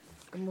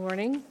Good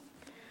morning.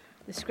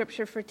 The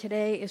scripture for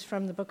today is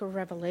from the book of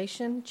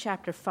Revelation,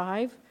 chapter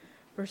 5,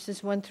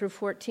 verses 1 through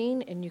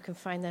 14, and you can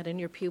find that in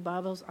your pew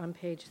Bibles on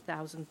page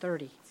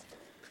 1030.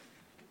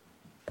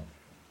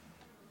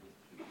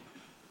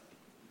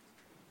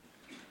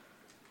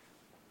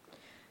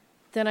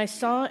 Then I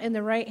saw in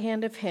the right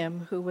hand of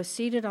him who was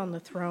seated on the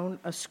throne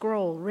a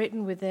scroll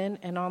written within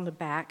and on the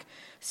back,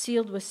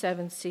 sealed with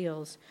 7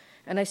 seals.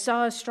 And I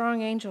saw a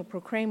strong angel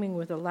proclaiming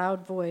with a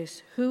loud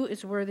voice, "Who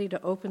is worthy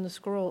to open the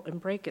scroll and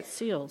break its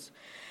seals?"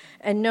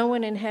 And no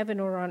one in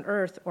heaven or on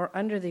earth or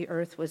under the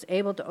earth was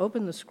able to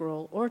open the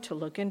scroll or to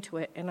look into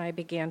it. And I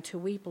began to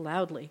weep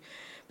loudly,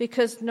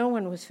 because no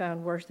one was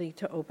found worthy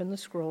to open the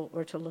scroll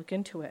or to look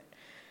into it.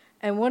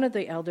 And one of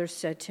the elders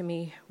said to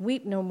me,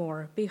 "Weep no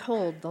more.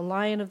 Behold, the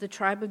Lion of the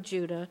tribe of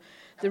Judah,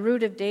 the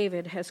Root of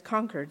David, has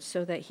conquered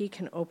so that he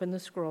can open the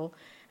scroll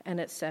and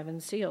its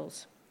 7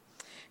 seals."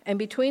 And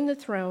between the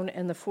throne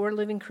and the 4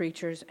 living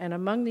creatures and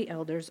among the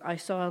elders I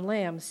saw a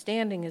lamb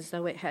standing as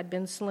though it had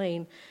been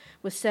slain,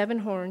 with 7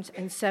 horns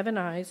and 7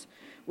 eyes,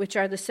 which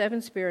are the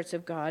 7 spirits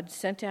of God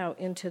sent out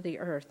into the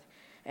earth.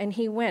 And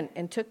he went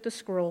and took the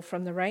scroll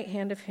from the right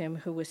hand of him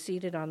who was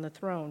seated on the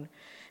throne.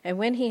 And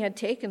when he had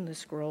taken the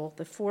scroll,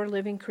 the 4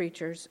 living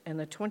creatures and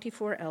the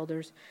 24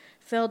 elders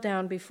fell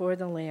down before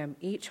the Lamb,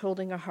 each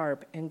holding a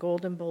harp and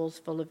golden bowls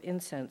full of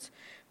incense,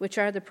 which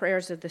are the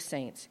prayers of the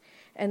saints.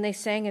 And they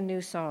sang a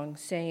new song,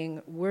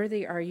 saying,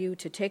 "Worthy are you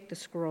to take the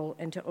scroll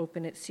and to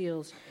open its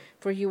seals,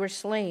 for you were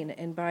slain,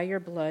 and by your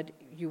blood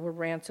you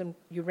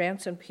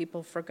ransomed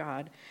people for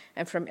God,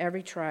 and from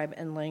every tribe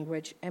and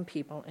language and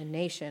people and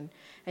nation.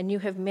 And you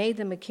have made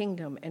them a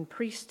kingdom and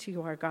priests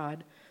to our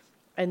God,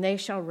 and they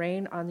shall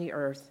reign on the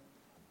earth."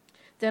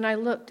 Then I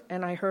looked,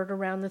 and I heard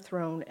around the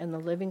throne and the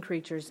living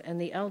creatures and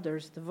the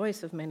elders the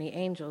voice of many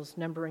angels,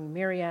 numbering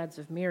myriads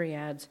of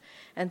myriads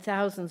and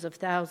thousands of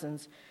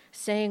thousands,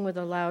 saying with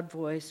a loud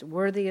voice,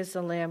 "Worthy is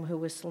the Lamb who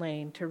was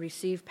slain, to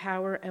receive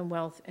power and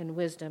wealth and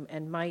wisdom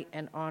and might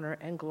and honor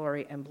and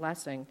glory and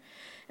blessing."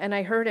 And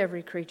I heard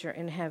every creature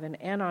in heaven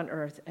and on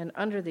earth and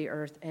under the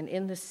earth and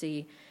in the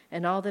sea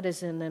and all that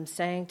is in them,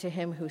 saying to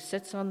him who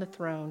sits on the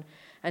throne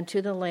and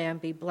to the Lamb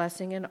be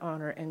blessing and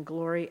honor and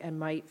glory and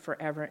might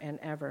forever and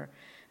ever.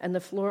 And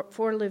the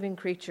 4 living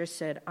creatures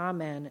said,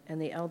 "Amen,"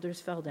 and the elders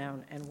fell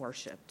down and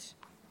worshipped.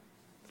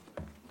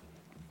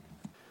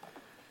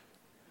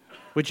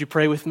 Would you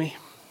pray with me?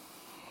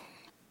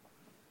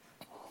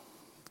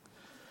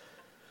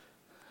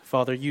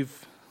 Father,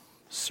 you've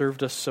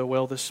served us so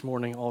well this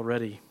morning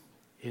already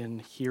in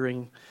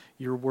hearing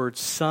your word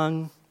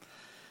sung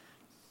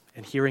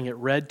and hearing it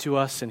read to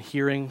us and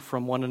hearing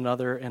from one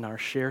another in our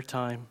share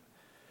time.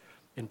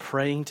 In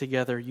praying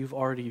together, you've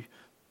already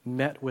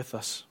met with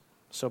us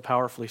so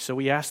powerfully. So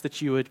we ask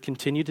that you would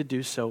continue to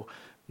do so.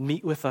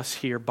 Meet with us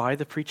here by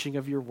the preaching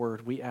of your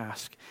word, we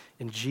ask.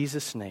 In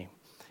Jesus' name,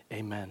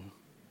 amen.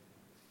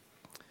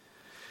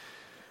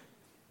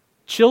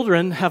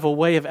 Children have a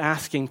way of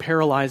asking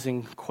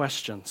paralyzing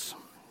questions.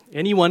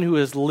 Anyone who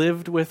has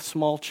lived with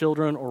small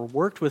children or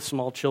worked with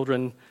small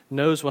children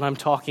knows what I'm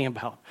talking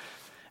about.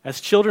 As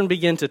children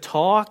begin to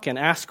talk and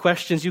ask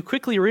questions, you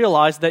quickly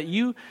realize that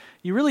you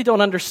really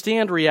don't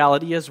understand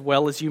reality as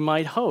well as you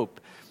might hope.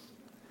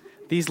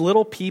 These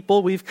little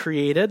people we've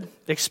created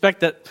expect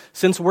that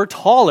since we're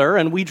taller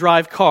and we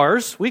drive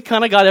cars, we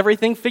kind of got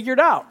everything figured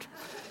out,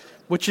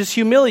 which is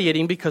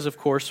humiliating because, of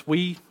course,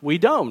 we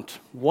don't.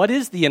 What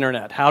is the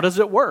internet? How does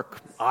it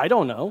work? I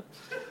don't know.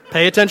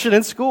 Pay attention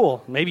in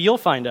school. Maybe you'll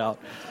find out.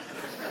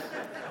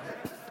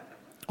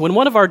 When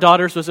one of our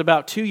daughters was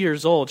about 2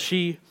 years old,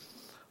 she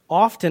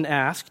often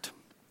asked,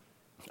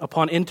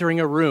 upon entering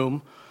a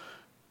room,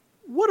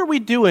 "What are we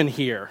doing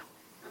here?"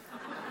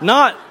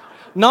 Not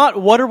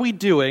what are we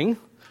doing,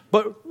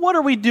 but what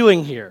are we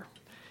doing here?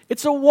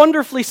 It's a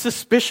wonderfully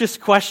suspicious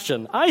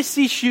question. I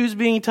see shoes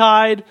being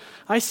tied.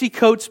 I see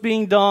coats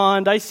being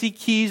donned. I see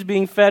keys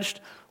being fetched.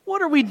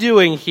 What are we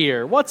doing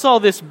here? What's all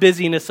this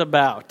busyness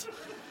about?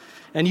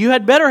 And you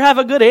had better have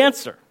a good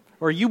answer,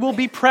 or you will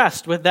be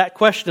pressed with that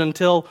question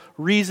until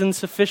reason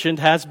sufficient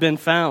has been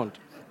found.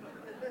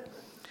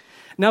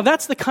 Now,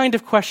 that's the kind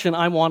of question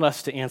I want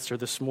us to answer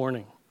this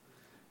morning.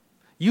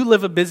 You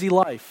live a busy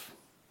life.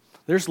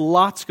 There's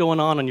lots going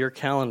on in your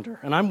calendar.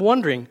 And I'm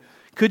wondering,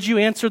 could you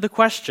answer the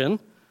question,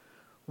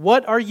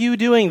 what are you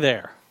doing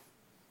there?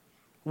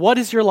 What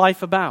is your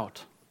life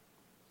about?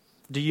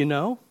 Do you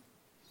know?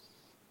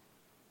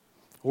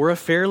 We're a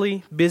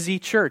fairly busy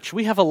church.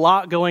 We have a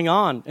lot going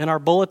on in our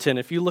bulletin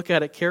if you look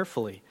at it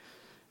carefully.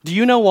 Do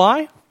you know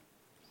why?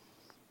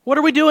 What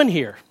are we doing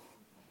here?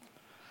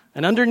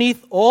 And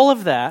underneath all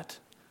of that,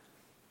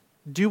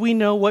 do we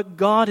know what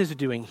God is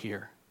doing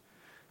here?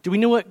 Do we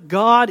know what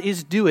God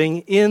is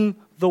doing in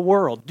the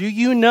world? Do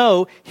you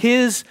know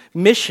His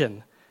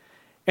mission?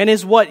 And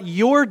is what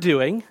you're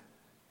doing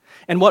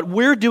and what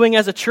we're doing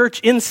as a church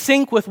in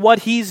sync with what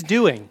He's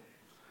doing?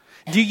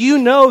 Do you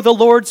know the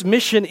Lord's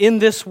mission in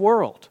this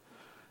world?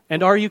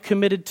 And are you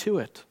committed to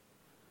it?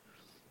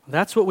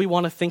 That's what we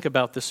want to think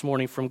about this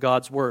morning from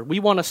God's Word. We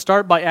want to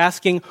start by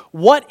asking,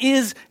 what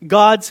is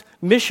God's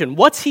mission?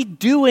 What's He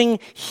doing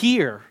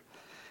here?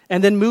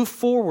 And then move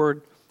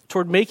forward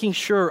toward making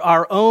sure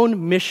our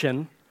own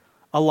mission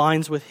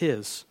aligns with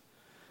His.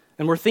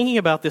 And we're thinking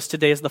about this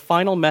today as the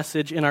final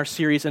message in our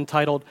series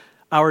entitled,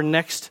 Our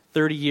Next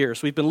 30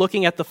 Years. We've been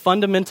looking at the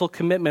fundamental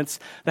commitments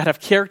that have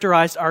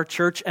characterized our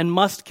church and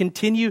must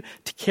continue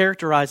to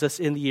characterize us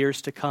in the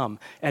years to come.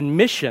 And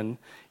mission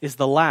is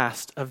the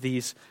last of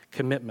these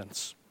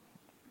commitments.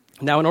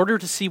 Now, in order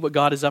to see what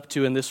God is up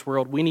to in this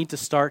world, we need to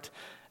start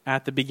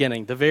at the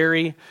beginning, the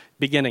very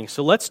beginning.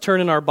 So let's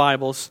turn in our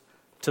Bibles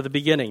to the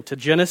beginning, to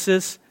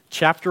Genesis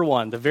chapter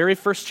 1, the very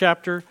first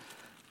chapter,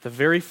 the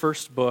very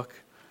first book,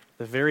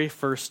 the very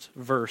first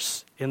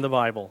verse in the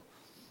Bible.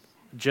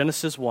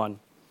 Genesis 1.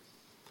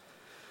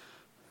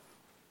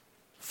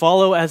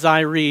 Follow as I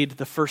read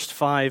the first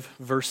 5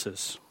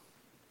 verses.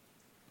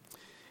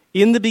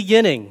 In the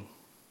beginning,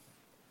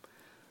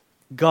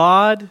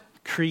 God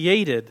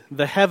created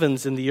the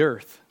heavens and the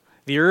earth.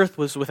 The earth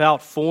was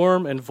without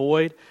form and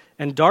void,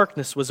 and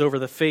darkness was over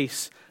the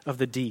face of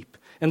the deep.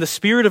 And the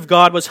Spirit of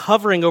God was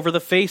hovering over the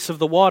face of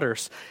the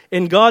waters.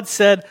 And God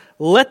said,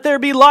 "Let there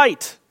be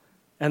light."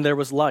 And there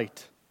was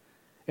light.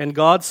 And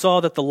God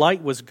saw that the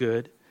light was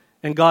good.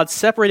 And God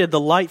separated the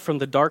light from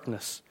the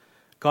darkness.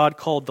 God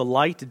called the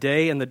light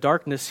day, and the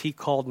darkness He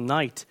called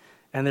night.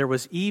 And there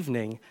was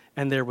evening,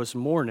 and there was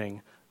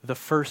morning, the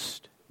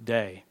first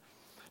day.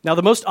 Now,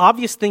 the most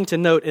obvious thing to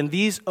note in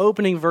these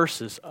opening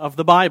verses of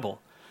the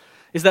Bible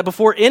is that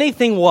before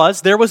anything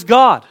was, there was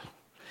God.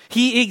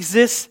 He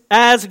exists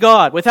as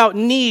God, without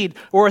need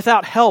or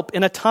without help,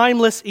 in a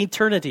timeless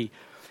eternity.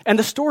 And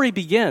the story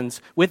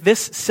begins with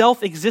this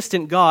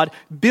self-existent God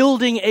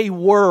building a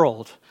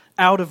world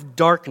out of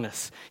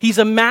darkness. He's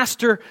a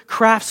master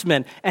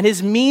craftsman, and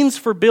His means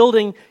for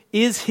building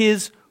is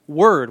His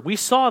word. We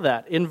saw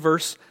that in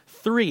verse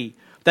 3,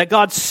 that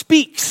God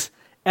speaks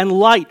and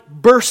light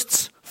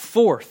bursts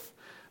forth.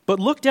 But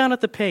look down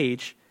at the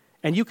page,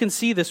 and you can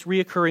see this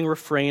reoccurring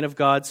refrain of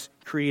God's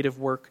creative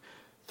work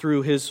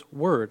through His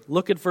word.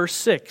 Look at verse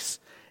 6,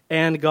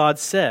 and God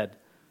said.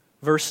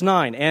 Verse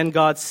 9, and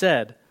God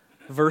said.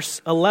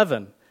 Verse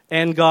 11,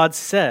 and God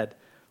said.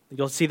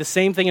 You'll see the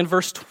same thing in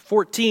verse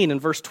 14, and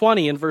verse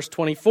 20, and verse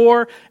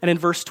 24, and in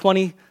verse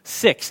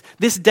 26.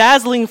 This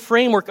dazzling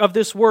framework of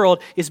this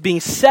world is being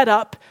set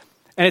up,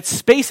 and its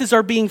spaces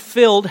are being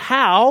filled.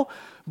 How?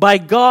 By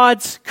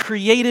God's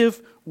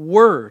creative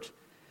word.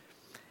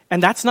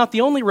 And that's not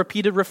the only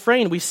repeated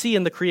refrain we see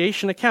in the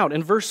creation account.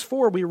 In verse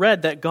 4, we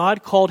read that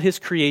God called His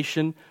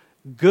creation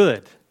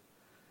good.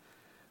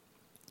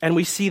 And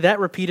we see that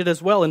repeated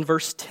as well in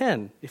verse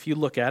 10, if you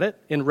look at it,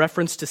 in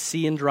reference to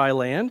sea and dry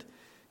land.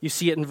 You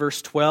see it in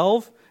verse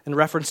 12, in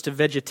reference to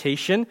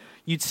vegetation.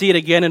 You'd see it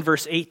again in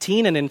verse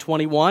 18 and in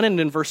 21 and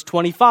in verse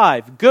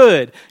 25.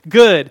 Good,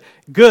 good,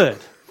 good.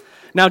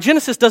 Now,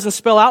 Genesis doesn't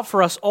spell out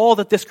for us all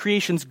that this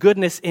creation's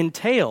goodness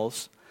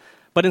entails,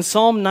 but in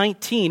Psalm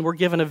 19, we're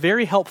given a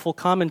very helpful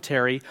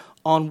commentary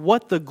on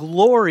what the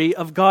glory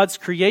of God's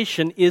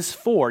creation is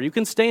for. You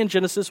can stay in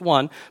Genesis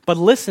 1, but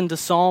listen to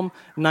Psalm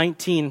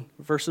 19,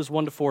 verses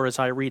 1 to 4 as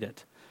I read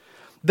it.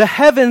 The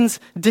heavens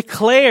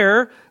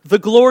declare the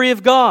glory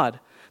of God.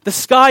 The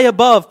sky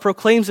above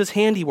proclaims His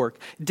handiwork.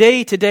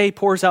 Day to day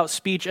pours out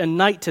speech, and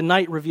night to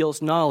night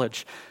reveals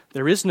knowledge.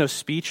 There is no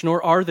speech,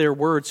 nor are there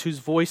words whose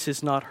voice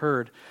is not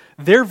heard.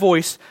 Their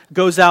voice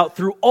goes out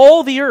through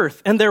all the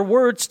earth, and their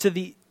words to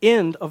the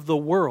end of the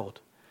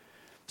world.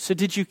 So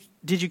did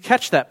you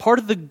catch that? Part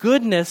of the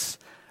goodness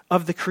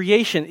of the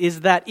creation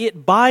is that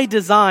it, by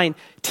design,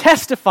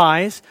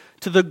 testifies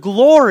to the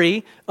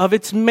glory of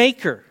its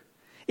maker.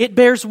 It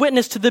bears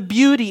witness to the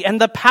beauty and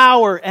the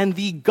power and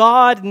the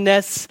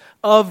godness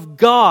of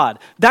God.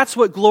 That's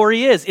what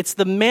glory is. It's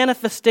the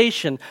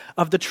manifestation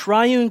of the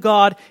triune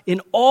God in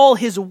all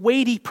His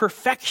weighty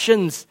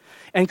perfections.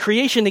 And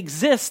creation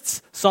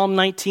exists, Psalm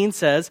 19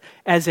 says,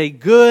 as a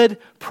good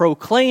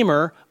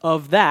proclaimer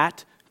of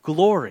that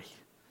glory.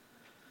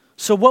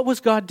 So what was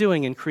God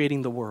doing in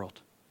creating the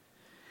world?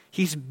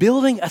 He's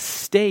building a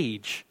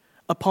stage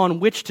upon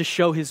which to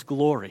show His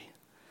glory.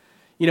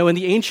 You know, in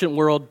the ancient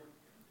world,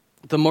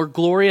 the more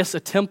glorious a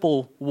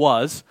temple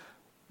was,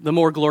 the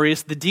more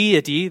glorious the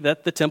deity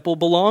that the temple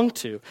belonged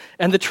to.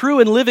 And the true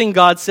and living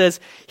God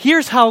says,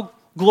 here's how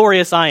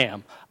glorious I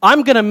am.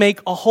 I'm going to make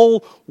a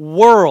whole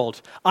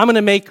world. I'm going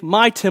to make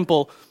my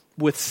temple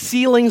with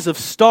ceilings of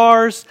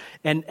stars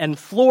and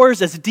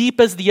floors as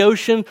deep as the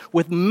ocean,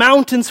 with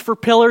mountains for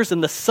pillars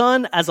and the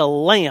sun as a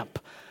lamp.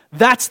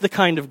 That's the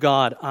kind of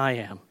God I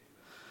am.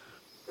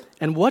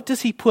 And what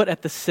does He put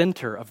at the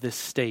center of this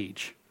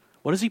stage?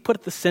 What does He put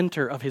at the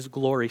center of His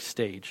glory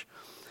stage?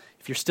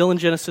 If you're still in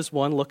Genesis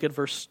 1, look at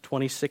verse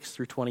 26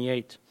 through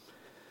 28.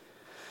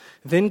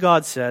 Then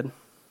God said,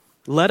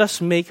 "Let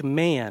us make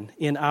man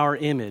in our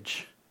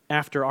image,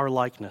 after our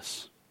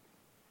likeness.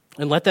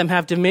 And let them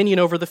have dominion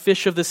over the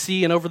fish of the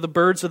sea, and over the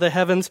birds of the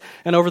heavens,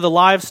 and over the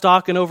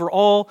livestock, and over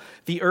all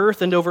the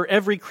earth, and over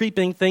every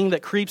creeping thing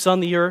that creeps on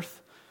the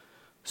earth."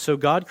 So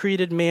God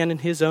created man in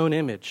his own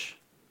image.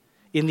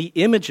 In the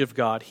image of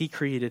God, he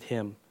created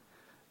him.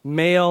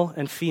 Male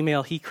and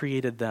female, he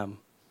created them.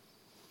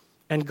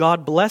 And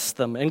God blessed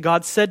them, and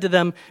God said to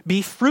them,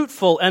 "Be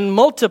fruitful and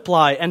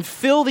multiply, and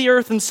fill the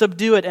earth and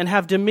subdue it, and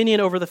have dominion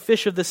over the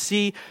fish of the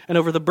sea, and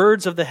over the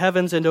birds of the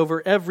heavens, and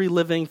over every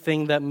living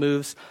thing that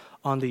moves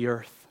on the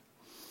earth."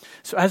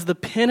 So as the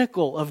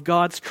pinnacle of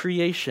God's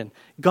creation,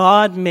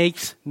 God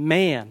makes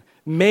man,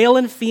 male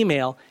and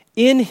female,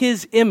 in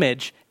his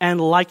image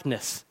and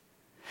likeness.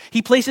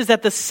 He places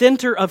at the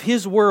center of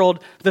his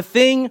world the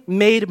thing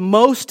made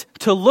most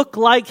to look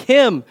like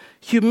him,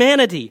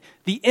 humanity,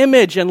 the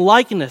image and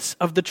likeness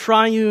of the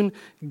triune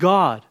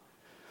God.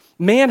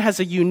 Man has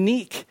a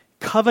unique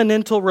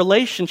covenantal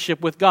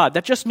relationship with God.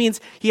 That just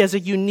means he has a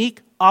unique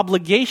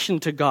obligation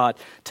to God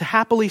to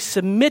happily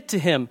submit to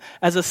him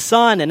as a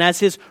son and as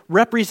his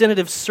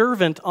representative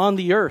servant on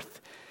the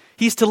earth.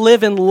 He's to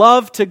live in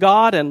love to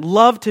God and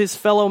love to his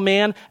fellow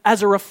man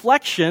as a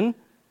reflection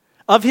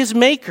of his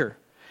maker.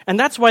 And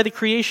that's why the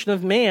creation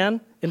of man,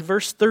 in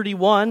verse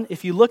 31,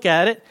 if you look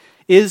at it,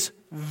 is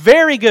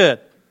very good.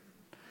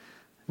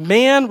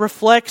 Man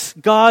reflects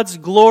God's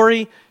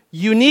glory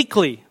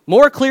uniquely,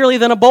 more clearly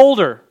than a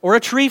boulder or a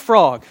tree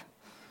frog.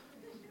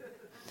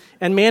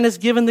 And man is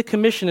given the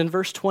commission in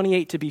verse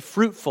 28 to be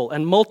fruitful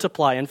and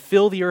multiply and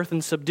fill the earth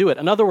and subdue it.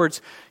 In other words,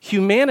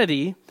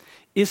 humanity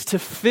is to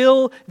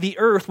fill the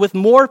earth with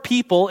more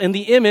people in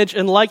the image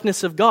and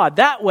likeness of God.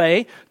 That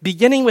way,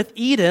 beginning with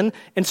Eden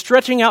and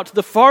stretching out to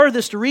the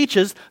farthest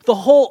reaches, the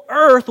whole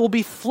earth will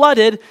be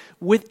flooded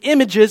with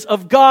images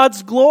of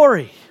God's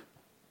glory.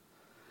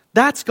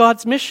 That's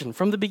God's mission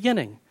from the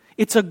beginning.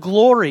 It's a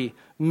glory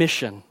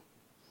mission.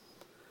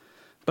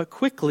 But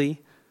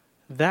quickly,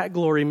 that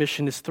glory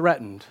mission is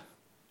threatened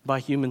by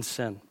human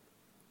sin.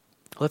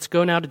 Let's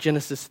go now to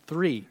Genesis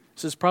 3.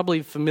 This is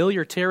probably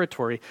familiar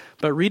territory,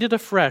 but read it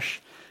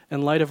afresh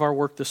in light of our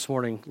work this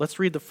morning. Let's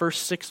read the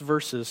first 6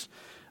 verses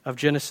of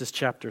Genesis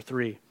chapter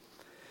 3.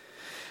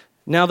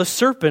 Now the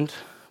serpent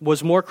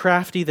was more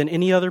crafty than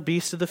any other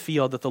beast of the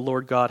field that the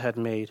Lord God had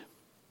made.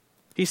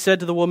 He said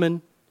to the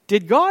woman,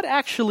 "Did God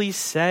actually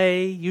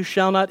say, 'You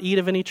shall not eat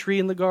of any tree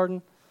in the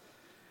garden'?"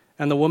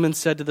 And the woman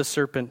said to the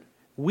serpent,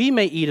 "We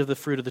may eat of the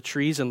fruit of the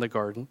trees in the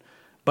garden,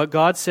 but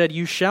God said,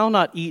 'You shall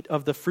not eat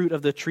of the fruit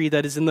of the tree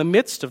that is in the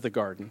midst of the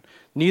garden,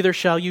 neither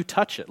shall you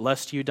touch it,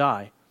 lest you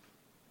die.'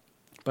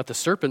 But the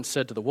serpent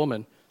said to the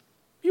woman,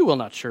 'You will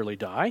not surely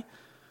die,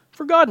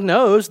 for God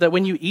knows that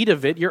when you eat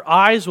of it, your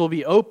eyes will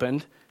be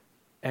opened,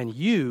 and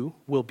you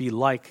will be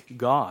like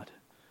God,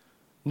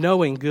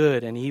 knowing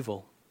good and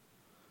evil.'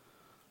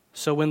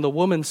 So when the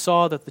woman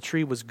saw that the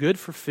tree was good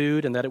for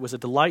food, and that it was a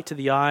delight to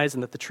the eyes,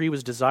 and that the tree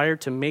was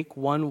desired to make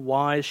one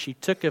wise, she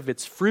took of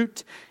its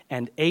fruit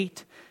and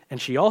ate,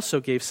 and she also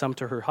gave some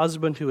to her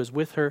husband who was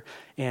with her,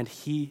 and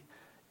he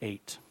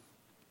ate."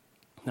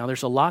 Now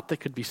there's a lot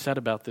that could be said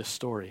about this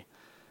story.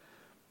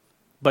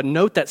 But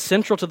note that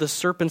central to the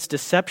serpent's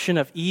deception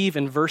of Eve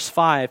in verse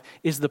 5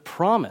 is the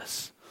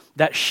promise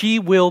that she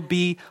will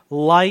be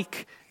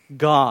like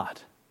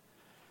God.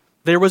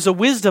 There was a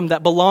wisdom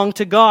that belonged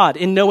to God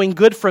in knowing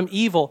good from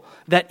evil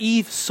that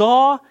Eve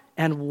saw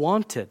and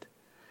wanted.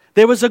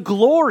 There was a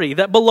glory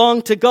that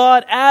belonged to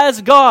God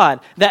as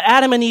God that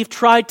Adam and Eve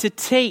tried to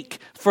take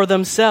for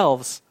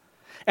themselves.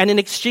 And in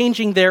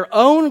exchanging their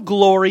own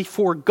glory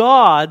for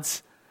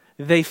God's,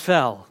 they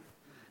fell.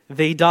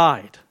 They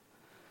died.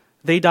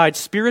 They died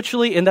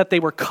spiritually in that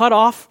they were cut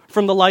off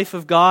from the life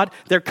of God,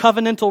 their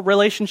covenantal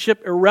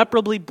relationship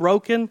irreparably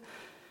broken,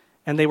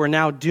 and they were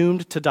now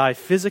doomed to die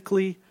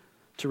physically,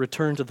 to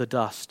return to the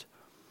dust.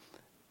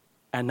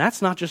 And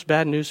that's not just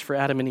bad news for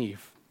Adam and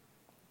Eve.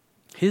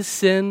 His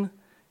sin,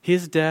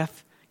 his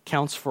death,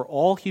 counts for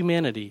all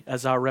humanity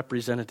as our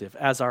representative,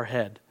 as our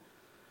head.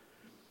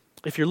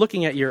 If you're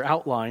looking at your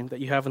outline that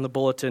you have in the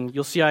bulletin,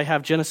 you'll see I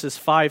have Genesis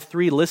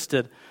 5:3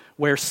 listed,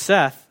 where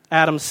Seth,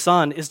 Adam's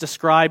son, is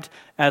described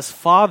as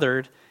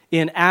fathered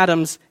in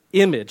Adam's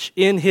image,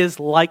 in his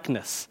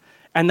likeness.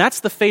 And that's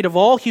the fate of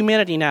all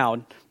humanity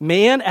now.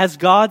 Man, as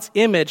God's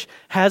image,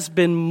 has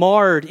been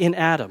marred in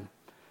Adam.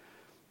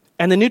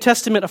 And the New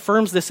Testament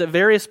affirms this at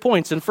various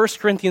points. In 1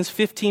 Corinthians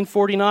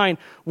 15:49,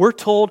 we're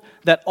told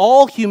that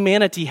all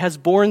humanity has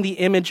borne the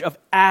image of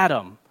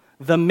Adam,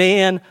 the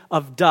man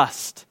of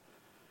dust.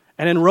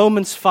 And in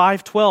Romans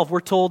 5:12, we're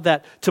told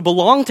that to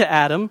belong to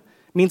Adam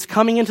means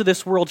coming into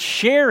this world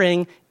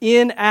sharing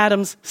in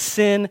Adam's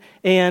sin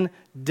and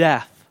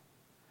death.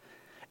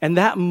 And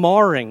that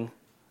marring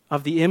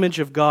of the image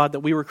of God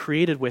that we were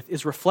created with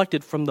is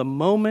reflected from the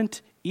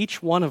moment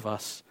each one of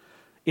us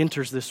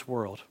enters this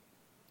world.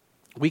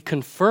 We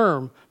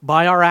confirm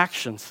by our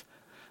actions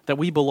that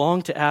we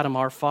belong to Adam,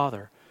 our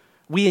father.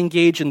 We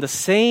engage in the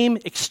same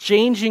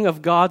exchanging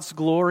of God's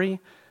glory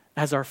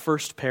as our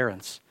first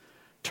parents.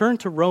 Turn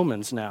to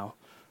Romans now.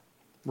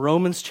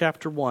 Romans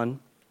chapter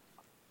 1,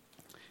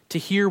 to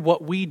hear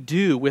what we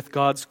do with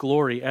God's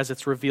glory as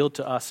it's revealed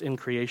to us in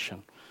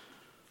creation.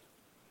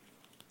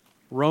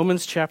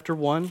 Romans chapter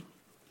 1,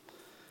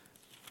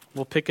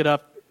 we'll pick it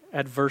up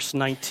at verse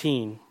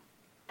 19.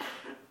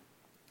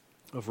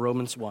 of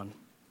Romans 1.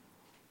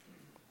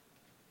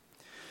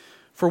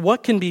 For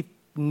what can be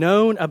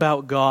known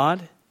about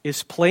God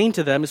is plain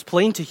to them, is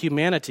plain to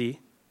humanity,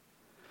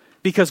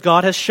 because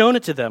God has shown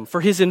it to them.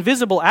 For his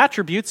invisible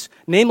attributes,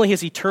 namely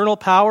his eternal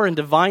power and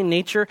divine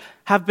nature,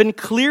 have been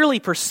clearly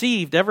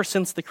perceived ever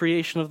since the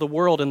creation of the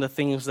world and the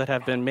things that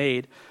have been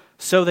made,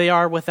 so they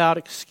are without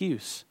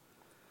excuse.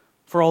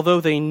 For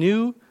although they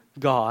knew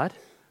God,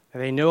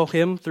 and they know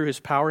him through his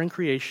power in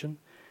creation,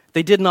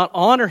 they did not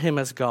honor him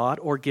as God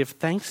or give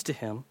thanks to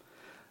him,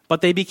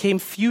 but they became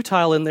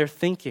futile in their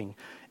thinking,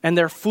 and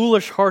their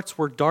foolish hearts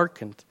were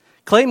darkened.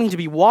 Claiming to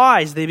be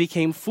wise, they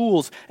became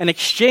fools and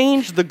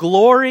exchanged the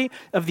glory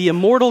of the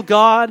immortal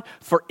God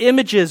for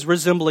images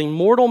resembling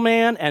mortal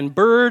man and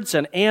birds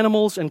and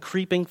animals and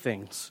creeping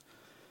things.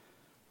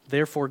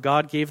 Therefore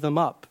God gave them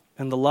up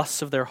in the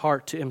lusts of their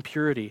heart to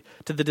impurity,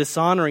 to the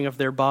dishonoring of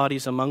their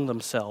bodies among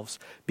themselves,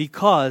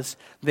 because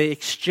they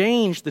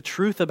exchanged the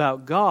truth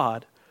about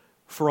God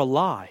for a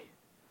lie,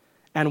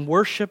 and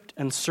worshipped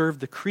and served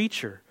the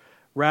creature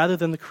rather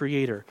than the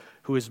Creator,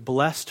 who is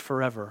blessed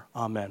forever.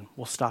 Amen.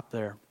 We'll stop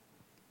there.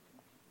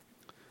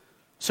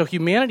 So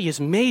humanity is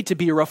made to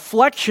be a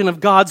reflection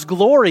of God's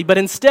glory, but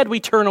instead we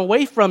turn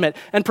away from it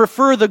and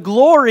prefer the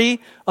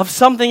glory of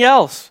something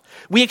else.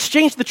 We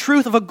exchange the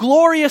truth of a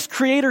glorious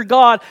Creator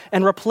God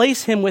and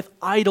replace him with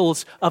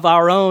idols of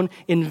our own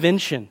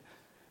invention.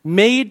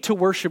 Made to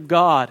worship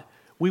God,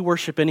 we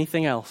worship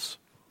anything else.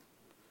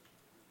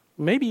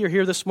 Maybe you're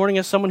here this morning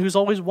as someone who's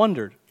always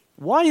wondered,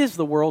 why is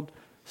the world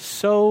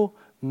so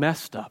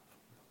messed up?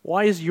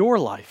 Why is your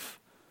life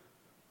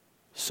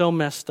so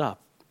messed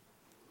up?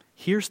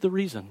 Here's the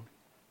reason.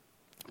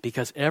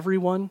 Because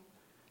everyone,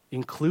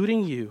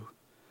 including you,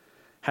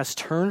 has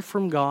turned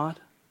from God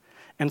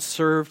and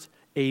served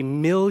a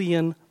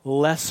million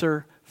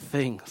lesser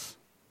things.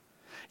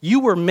 You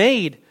were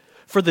made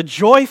for the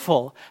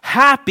joyful,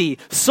 happy,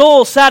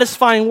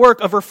 soul-satisfying work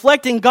of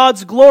reflecting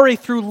God's glory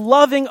through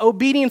loving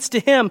obedience to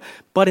him,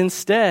 but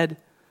instead,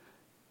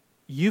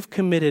 you've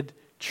committed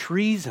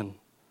treason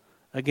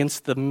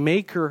against the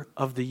maker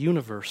of the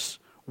universe,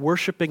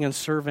 worshiping and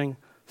serving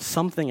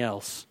something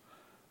else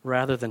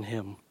rather than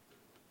him.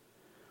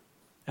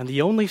 And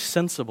the only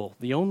sensible,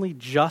 the only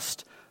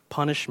just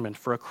punishment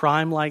for a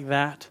crime like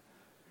that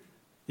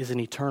is an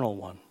eternal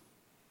one.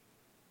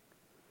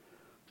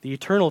 The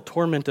eternal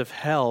torment of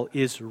hell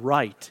is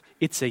right.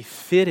 It's a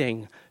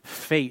fitting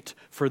fate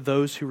for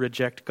those who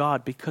reject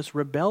God, because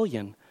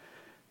rebellion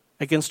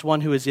against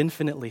one who is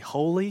infinitely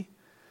holy,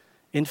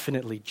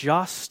 infinitely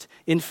just,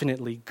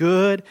 infinitely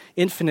good,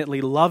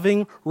 infinitely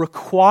loving,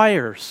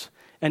 requires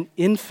an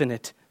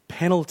infinite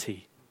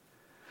penalty.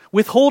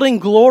 Withholding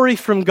glory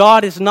from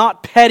God is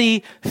not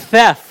petty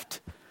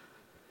theft.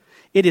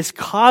 It is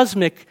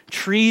cosmic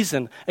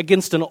treason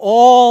against an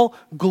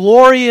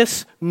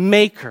all-glorious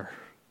maker.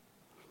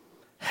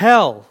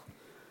 Hell,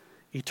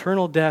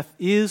 eternal death,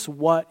 is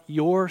what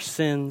your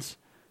sins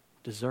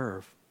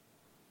deserve.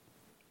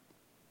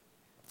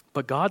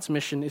 But God's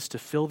mission is to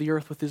fill the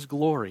earth with his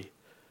glory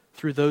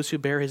through those who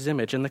bear his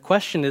image. And the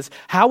question is,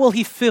 how will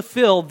he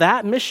fulfill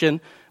that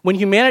mission when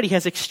humanity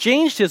has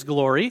exchanged his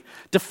glory,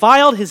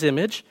 defiled his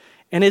image,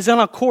 and is on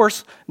a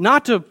course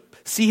not to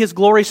see his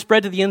glory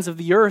spread to the ends of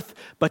the earth,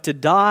 but to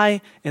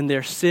die in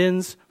their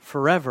sins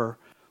forever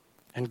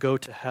and go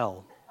to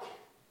hell?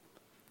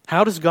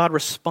 How does God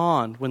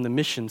respond when the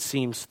mission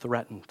seems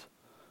threatened?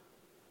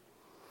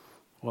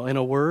 Well, in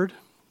a word,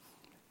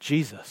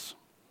 Jesus.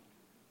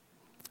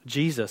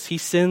 Jesus. He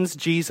sends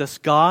Jesus,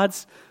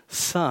 God's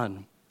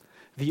Son,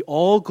 the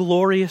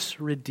all-glorious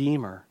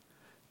Redeemer,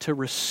 to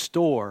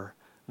restore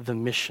the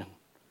mission.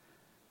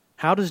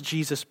 How does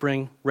Jesus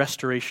bring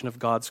restoration of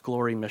God's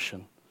glory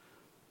mission?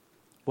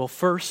 Well,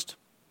 first,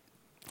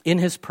 in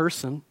his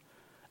person,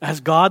 as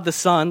God the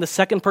Son, the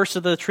second person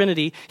of the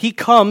Trinity, he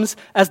comes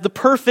as the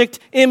perfect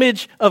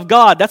image of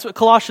God. That's what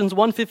Colossians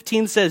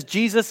 1:15 says.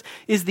 Jesus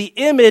is the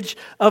image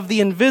of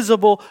the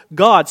invisible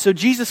God. So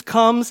Jesus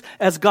comes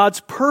as God's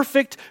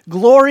perfect,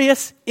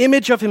 glorious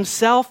image of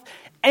himself,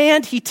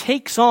 and he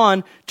takes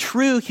on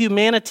true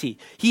humanity.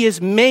 He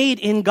is made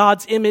in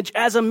God's image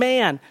as a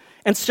man.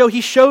 And so he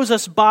shows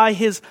us by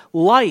his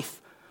life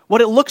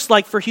what it looks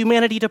like for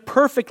humanity to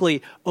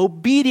perfectly,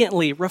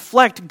 obediently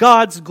reflect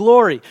God's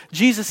glory.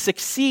 Jesus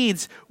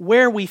succeeds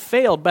where we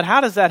failed. But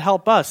how does that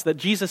help us, that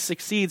Jesus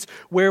succeeds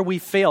where we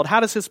failed? How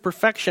does his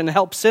perfection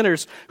help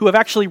sinners who have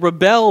actually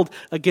rebelled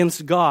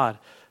against God?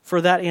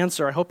 For that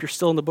answer, I hope you're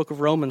still in the book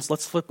of Romans.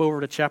 Let's flip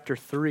over to chapter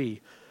 3.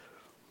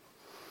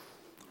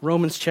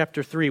 Romans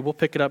chapter 3, we'll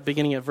pick it up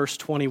beginning at verse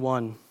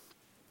 21.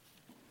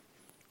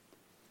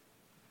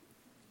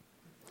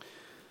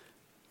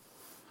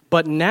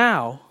 But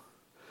now,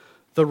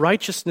 the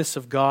righteousness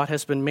of God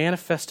has been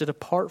manifested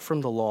apart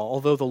from the law,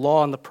 although the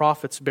law and the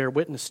prophets bear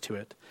witness to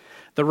it.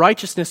 The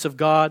righteousness of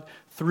God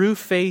through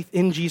faith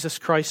in Jesus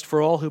Christ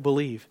for all who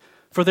believe.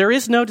 For there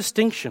is no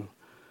distinction.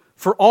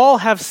 For all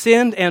have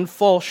sinned and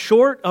fall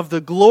short of the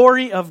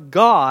glory of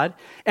God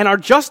and are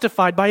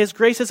justified by his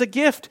grace as a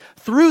gift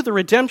through the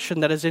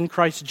redemption that is in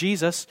Christ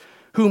Jesus,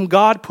 whom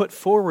God put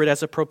forward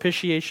as a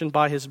propitiation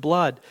by his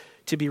blood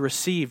to be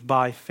received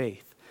by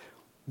faith.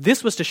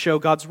 This was to show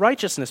God's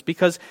righteousness,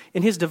 because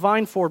in his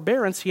divine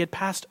forbearance he had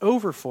passed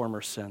over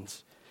former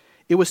sins.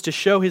 It was to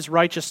show his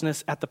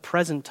righteousness at the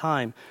present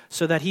time,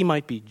 so that he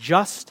might be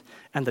just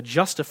and the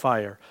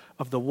justifier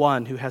of the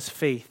one who has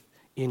faith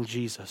in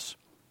Jesus.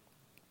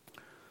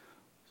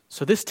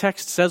 So this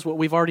text says what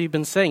we've already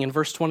been saying in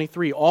verse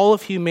 23. All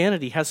of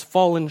humanity has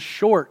fallen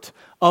short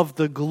of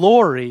the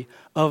glory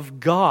of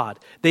God.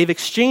 They've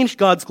exchanged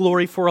God's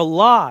glory for a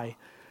lie.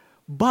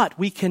 But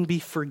we can be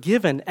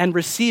forgiven and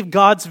receive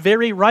God's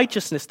very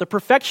righteousness, the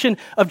perfection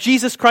of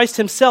Jesus Christ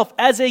himself,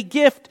 as a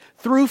gift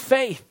through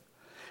faith.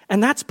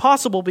 And that's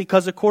possible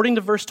because, according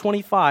to verse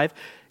 25,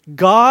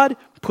 God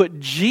put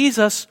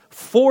Jesus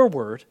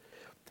forward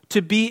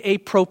to be a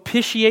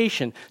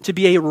propitiation, to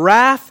be a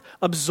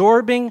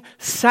wrath-absorbing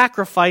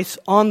sacrifice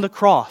on the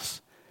cross.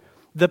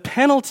 The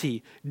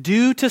penalty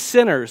due to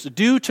sinners,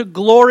 due to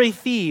glory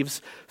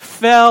thieves,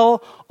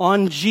 fell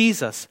on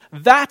Jesus.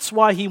 That's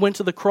why he went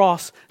to the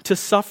cross to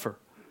suffer.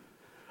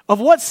 Of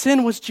what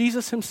sin was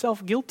Jesus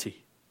himself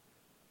guilty?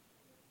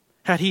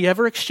 Had he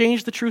ever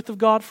exchanged the truth of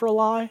God for a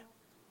lie?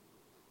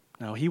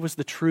 No, he was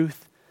the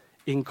truth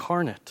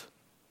incarnate.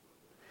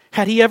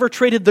 Had he ever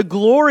traded the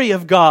glory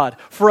of God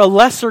for a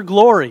lesser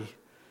glory?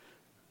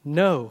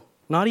 No,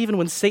 not even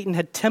when Satan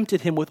had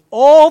tempted him with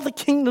all the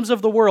kingdoms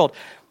of the world.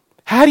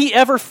 Had he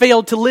ever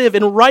failed to live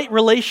in right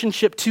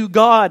relationship to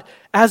God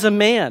as a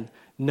man?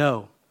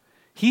 No.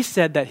 He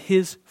said that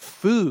his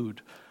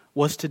food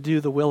was to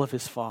do the will of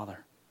his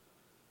Father.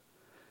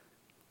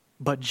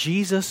 But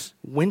Jesus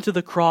went to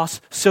the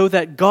cross so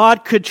that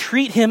God could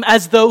treat him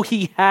as though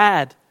he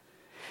had.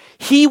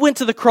 He went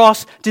to the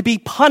cross to be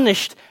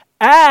punished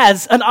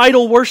as an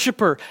idol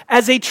worshiper,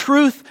 as a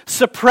truth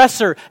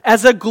suppressor,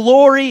 as a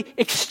glory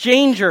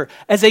exchanger,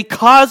 as a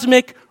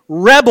cosmic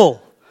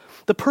rebel.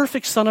 The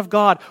perfect Son of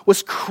God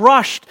was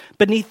crushed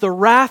beneath the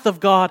wrath of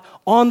God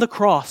on the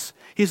cross,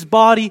 his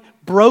body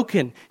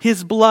broken,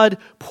 his blood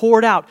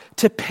poured out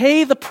to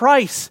pay the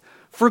price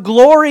for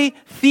glory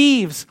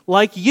thieves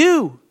like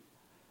you.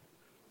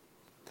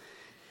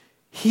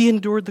 He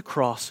endured the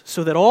cross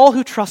so that all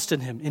who trust in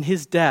him, in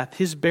his death,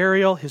 his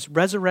burial, his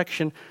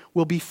resurrection,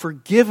 will be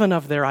forgiven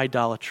of their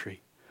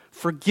idolatry,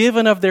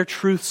 forgiven of their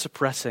truth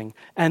suppressing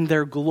and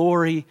their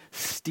glory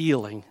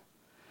stealing.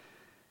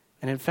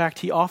 And in fact,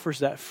 he offers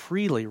that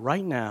freely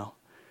right now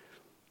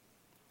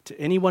to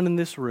anyone in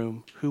this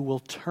room who will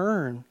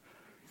turn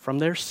from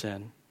their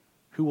sin,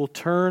 who will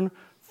turn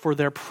for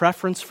their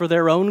preference for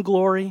their own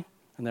glory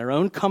and their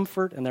own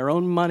comfort and their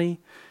own money,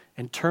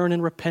 and turn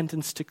in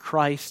repentance to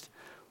Christ,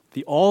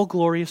 the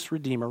all-glorious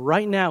Redeemer.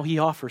 Right now, he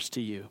offers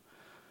to you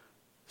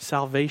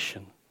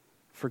salvation,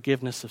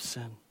 forgiveness of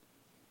sin.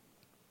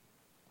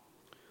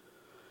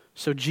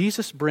 So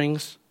Jesus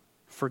brings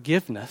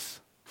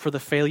forgiveness for the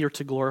failure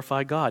to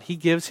glorify God. He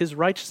gives his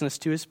righteousness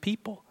to his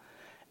people.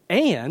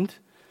 And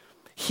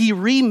he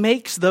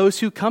remakes those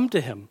who come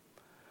to him.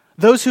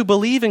 Those who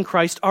believe in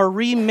Christ are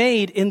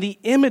remade in the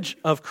image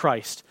of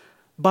Christ.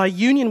 By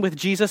union with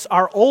Jesus,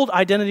 our old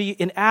identity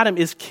in Adam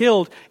is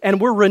killed, and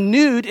we're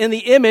renewed in the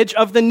image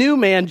of the new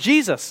man,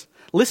 Jesus.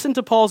 Listen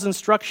to Paul's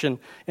instruction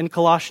in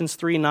Colossians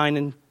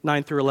 3:9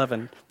 through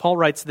 11. Paul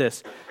writes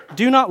this: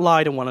 "Do not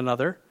lie to one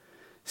another,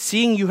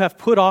 seeing you have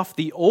put off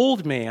the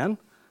old man,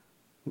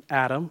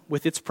 Adam,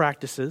 with its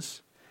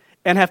practices,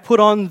 and have put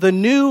on the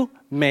new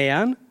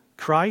man,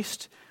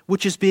 Christ,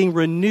 which is being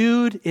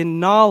renewed in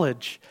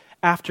knowledge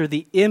after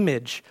the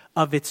image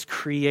of its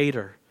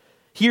creator.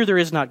 Here there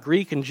is not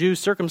Greek and Jew,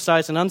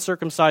 circumcised and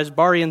uncircumcised,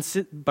 barbarian,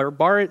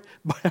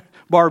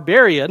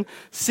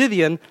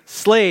 Scythian,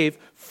 slave,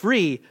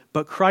 free,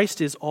 but Christ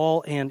is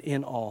all and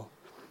in all.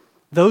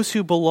 Those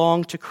who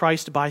belong to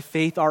Christ by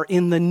faith are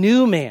in the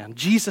new man,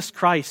 Jesus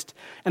Christ,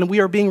 and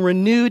we are being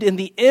renewed in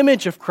the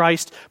image of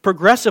Christ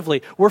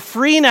progressively. We're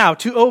free now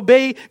to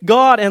obey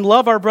God and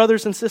love our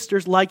brothers and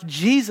sisters like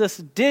Jesus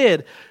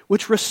did,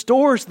 which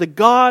restores the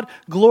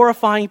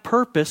God-glorifying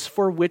purpose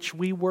for which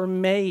we were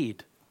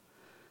made."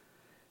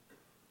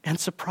 And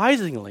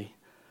surprisingly,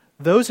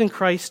 those in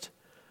Christ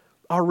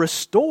are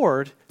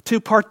restored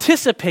to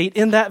participate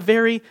in that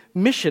very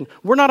mission.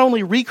 We're not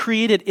only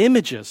recreated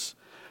images,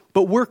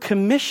 but we're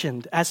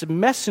commissioned as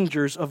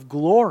messengers of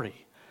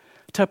glory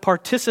to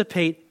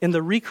participate in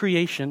the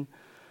recreation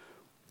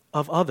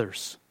of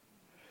others.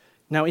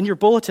 Now, in your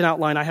bulletin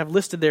outline, I have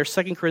listed there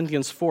 2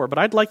 Corinthians 4, but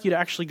I'd like you to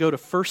actually go to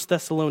 1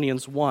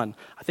 Thessalonians 1.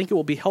 I think it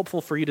will be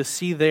helpful for you to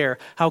see there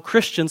how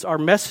Christians are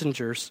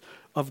messengers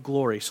of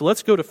glory. So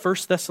let's go to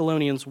 1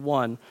 Thessalonians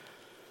 1,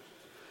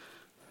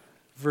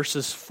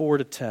 verses 4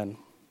 to 10.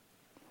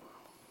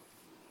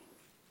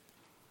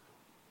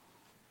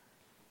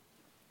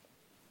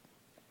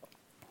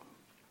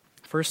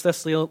 First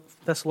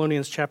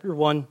Thessalonians chapter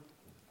 1,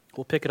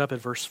 we'll pick it up at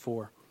verse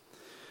 4.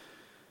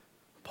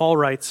 Paul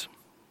writes,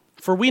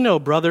 "For we know,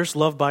 brothers,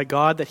 loved by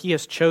God, that he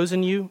has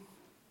chosen you,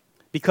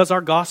 because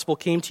our gospel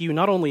came to you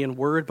not only in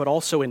word, but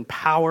also in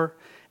power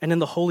and in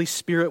the Holy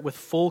Spirit with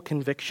full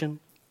conviction.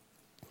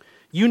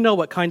 You know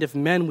what kind of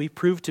men we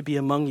proved to be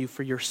among you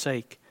for your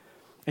sake.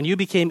 And you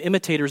became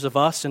imitators of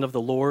us and of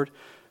the Lord,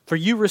 for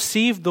you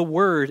received the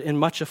word in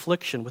much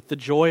affliction with the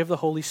joy of the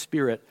Holy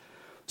Spirit,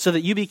 so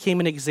that you became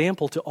an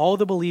example to all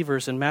the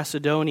believers in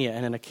Macedonia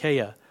and in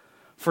Achaia.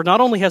 For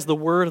not only has the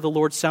word of the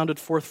Lord sounded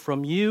forth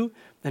from you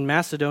in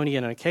Macedonia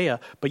and Achaia,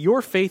 but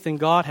your faith in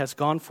God has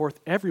gone forth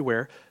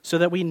everywhere, so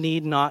that we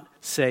need not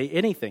say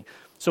anything.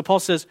 So Paul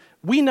says,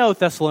 we know,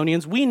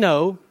 Thessalonians, we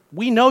know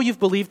you've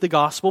believed the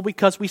gospel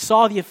because we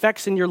saw the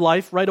effects in your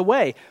life right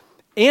away.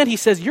 And he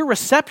says, your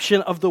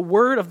reception of the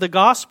word of the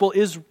gospel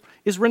is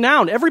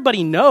renowned.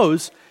 Everybody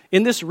knows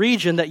in this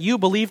region that you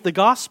believed the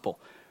gospel.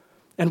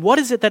 And what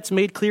is it that's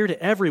made clear to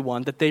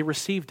everyone that they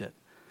received it?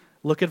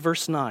 Look at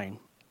verse 9.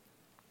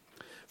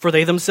 For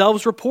they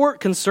themselves report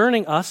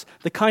concerning us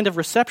the kind of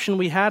reception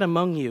we had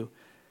among you,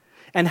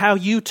 and how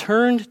you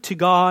turned to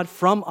God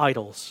from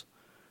idols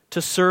to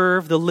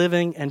serve the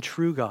living and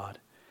true God,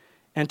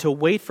 and to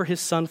wait for his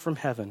Son from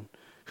heaven,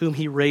 whom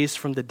he raised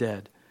from the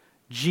dead,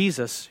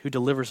 Jesus, who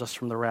delivers us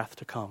from the wrath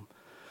to come.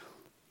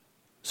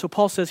 So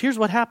Paul says, here's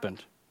what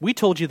happened. We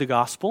told you the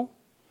gospel,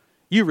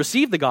 you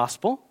received the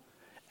gospel,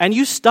 and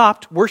you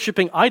stopped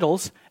worshiping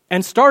idols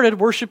and started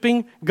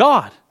worshiping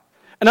God.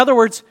 In other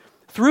words,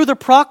 through the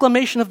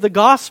proclamation of the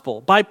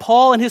gospel by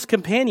Paul and his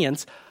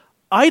companions,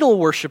 idol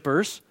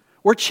worshipers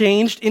were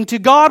changed into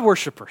God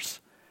worshipers.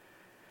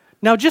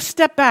 Now just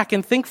step back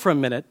and think for a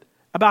minute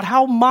about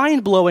how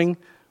mind-blowing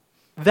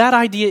that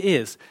idea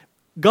is.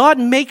 God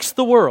makes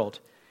the world.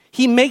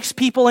 He makes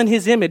people in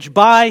his image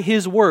by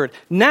his word.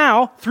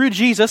 Now, through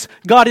Jesus,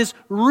 God is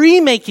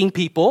remaking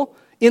people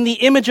in the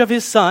image of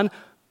his Son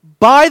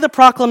by the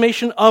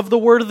proclamation of the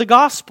word of the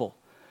gospel.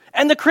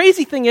 And the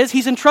crazy thing is,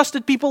 he's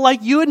entrusted people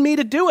like you and me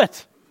to do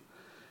it.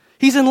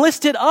 He's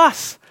enlisted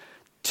us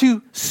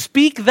to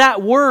speak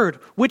that word,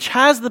 which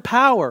has the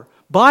power,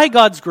 by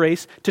God's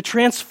grace, to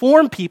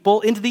transform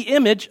people into the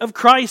image of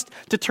Christ,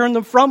 to turn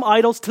them from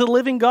idols to the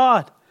living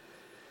God.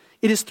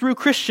 It is through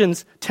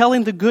Christians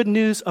telling the good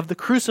news of the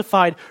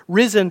crucified,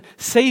 risen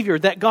Savior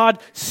that God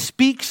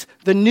speaks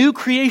the new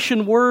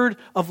creation word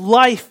of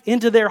life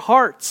into their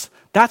hearts.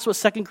 That's what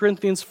 2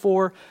 Corinthians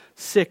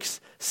 4:6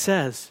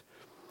 says.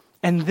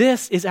 And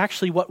this is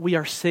actually what we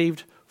are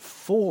saved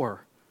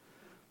for.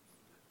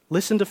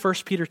 Listen to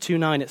 1 Peter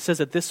 2:9. It says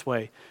it this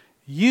way.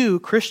 You,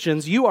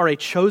 Christians, you are a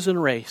chosen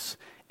race,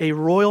 a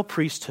royal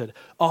priesthood,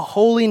 a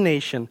holy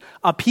nation,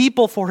 a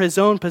people for his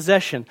own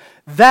possession,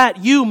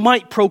 that you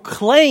might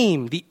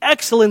proclaim the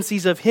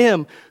excellencies of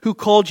him who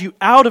called you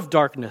out of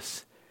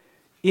darkness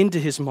into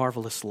his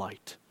marvelous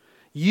light.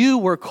 You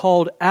were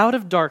called out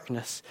of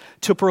darkness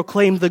to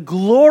proclaim the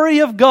glory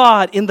of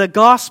God in the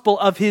gospel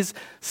of his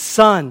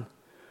Son.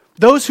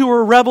 Those who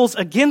were rebels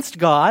against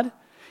God,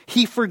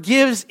 he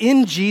forgives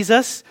in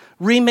Jesus,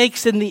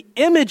 remakes in the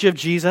image of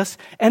Jesus,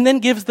 and then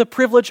gives the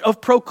privilege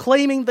of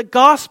proclaiming the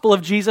gospel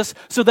of Jesus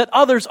so that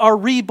others are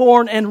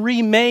reborn and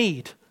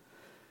remade.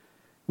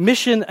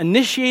 Mission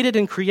initiated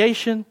in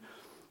creation,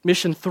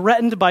 mission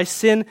threatened by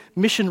sin,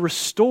 mission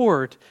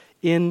restored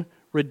in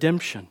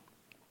redemption.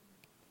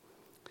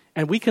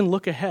 And we can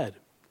look ahead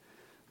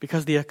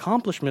because the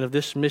accomplishment of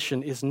this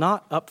mission is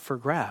not up for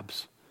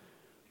grabs.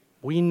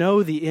 We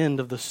know the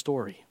end of the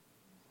story.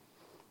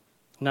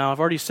 Now,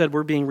 I've already said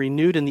we're being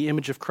renewed in the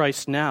image of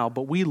Christ now,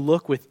 but we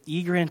look with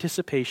eager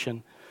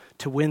anticipation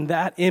to when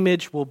that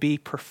image will be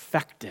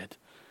perfected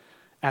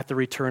at the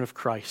return of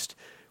Christ.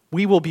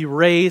 We will be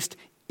raised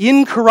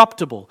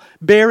incorruptible,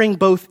 bearing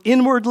both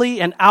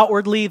inwardly and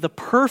outwardly the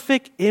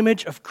perfect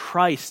image of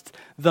Christ,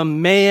 the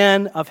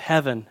man of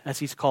heaven, as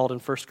he's called in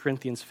 1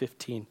 Corinthians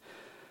 15.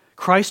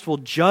 Christ will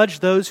judge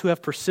those who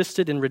have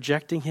persisted in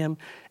rejecting him,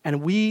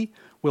 and he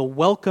will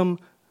welcome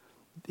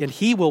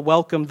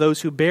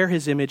those who bear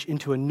his image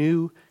into a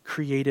new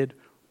created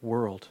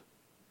world.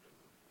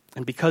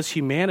 And because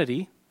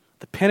humanity,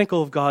 the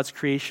pinnacle of God's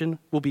creation,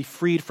 will be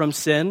freed from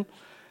sin,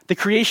 the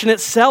creation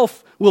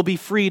itself will be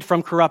freed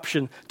from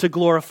corruption to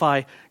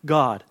glorify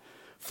God.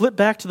 Flip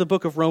back to the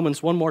book of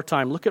Romans one more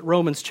time. Look at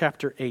Romans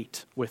chapter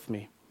 8 with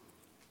me.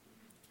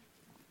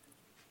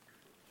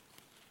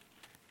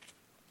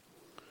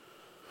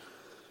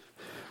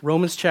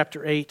 Romans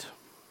chapter 8,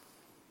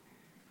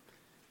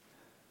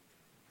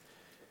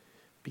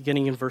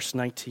 beginning in verse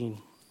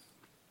 19.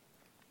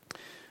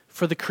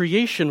 For the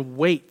creation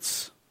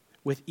waits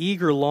with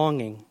eager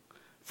longing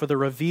for the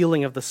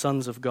revealing of the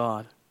sons of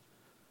God.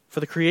 For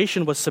the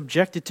creation was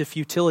subjected to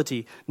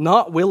futility,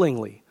 not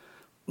willingly,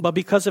 but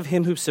because of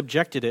him who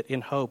subjected it,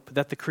 in hope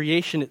that the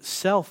creation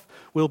itself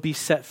will be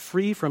set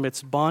free from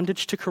its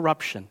bondage to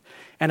corruption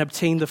and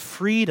obtain the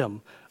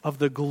freedom of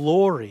the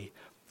glory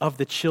of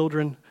the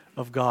children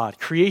of God.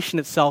 Creation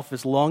itself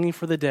is longing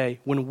for the day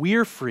when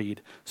we're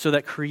freed so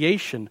that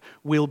creation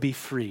will be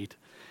freed.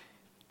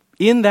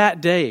 In that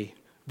day,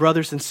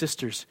 brothers and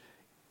sisters,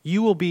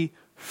 you will be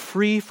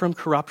free from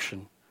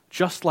corruption,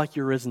 just like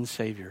your risen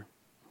Savior.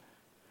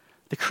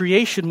 The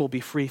creation will be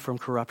free from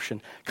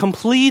corruption.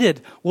 Completed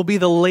will be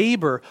the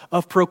labor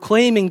of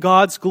proclaiming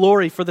God's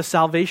glory for the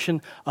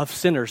salvation of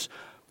sinners.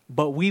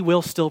 But we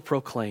will still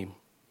proclaim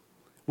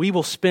we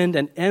will spend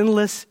an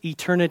endless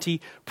eternity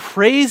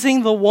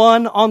praising the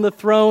one on the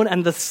throne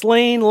and the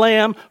slain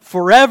Lamb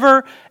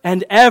forever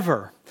and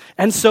ever.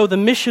 And so the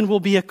mission will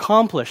be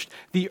accomplished.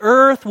 The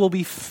earth will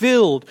be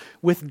filled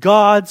with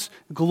God's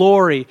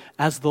glory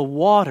as the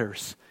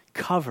waters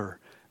cover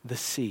the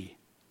sea.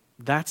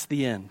 That's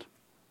the end.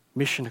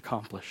 Mission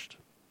accomplished.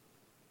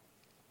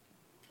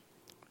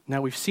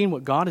 Now we've seen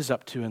what God is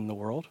up to in the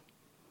world.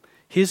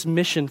 His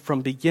mission from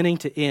beginning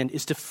to end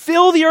is to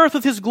fill the earth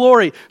with His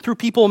glory through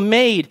people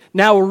made,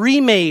 now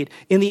remade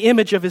in the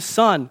image of His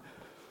Son.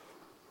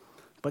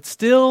 But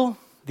still,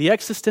 the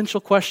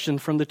existential question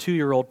from the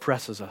 2-year-old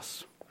presses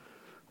us.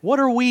 What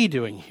are we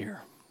doing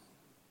here?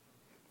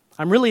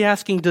 I'm really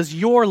asking, does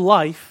your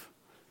life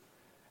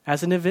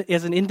as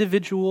an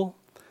individual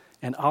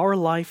and our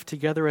life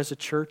together as a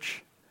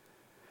church,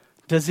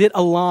 does it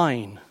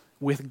align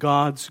with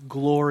God's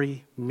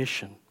glory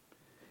mission?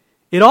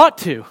 It ought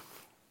to.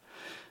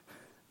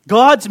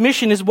 God's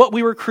mission is what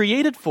we were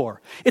created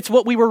for. It's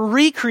what we were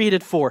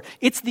recreated for.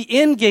 It's the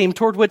end game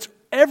toward which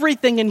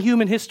everything in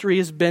human history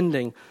is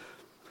bending.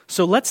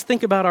 So let's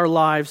think about our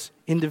lives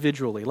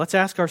individually. Let's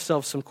ask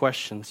ourselves some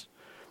questions.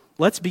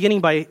 Let's begin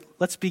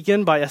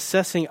by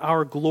assessing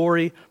our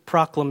glory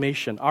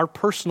proclamation, our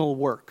personal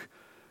work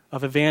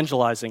of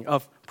evangelizing,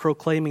 of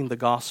proclaiming the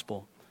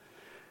gospel.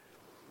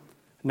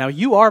 Now,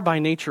 you are by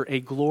nature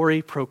a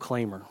glory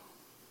proclaimer.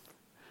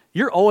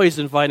 You're always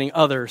inviting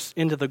others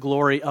into the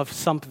glory of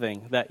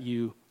something that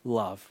you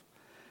love.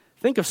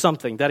 Think of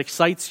something that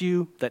excites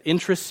you, that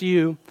interests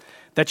you,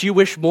 that you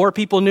wish more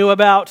people knew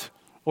about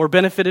or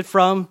benefited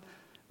from.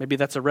 Maybe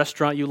that's a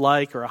restaurant you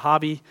like, or a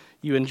hobby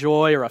you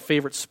enjoy, or a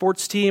favorite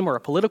sports team, or a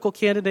political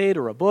candidate,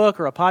 or a book,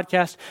 or a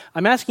podcast.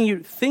 I'm asking you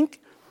to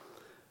think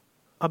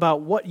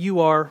about what you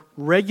are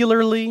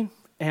regularly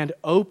and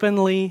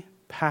openly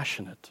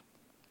passionate.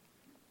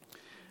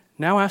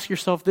 Now ask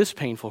yourself this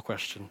painful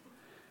question.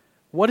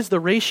 What is the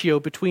ratio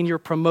between your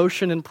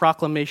promotion and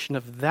proclamation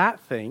of that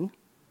thing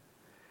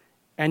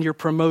and your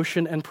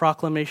promotion and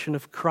proclamation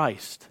of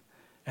Christ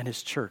and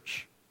His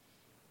church?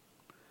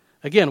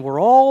 Again, we're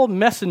all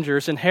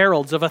messengers and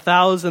heralds of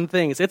 1,000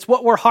 things. It's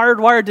what we're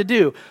hardwired to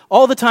do.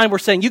 All the time we're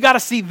saying, you got to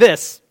see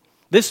this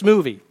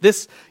movie,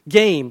 this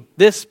game,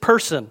 this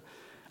person.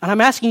 And I'm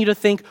asking you to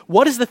think,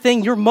 what is the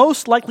thing you're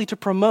most likely to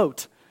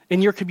promote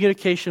in your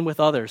communication with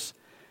others?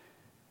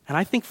 And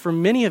I think for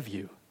many of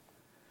you,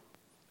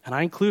 and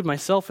I include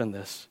myself in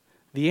this,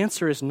 the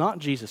answer is not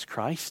Jesus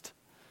Christ.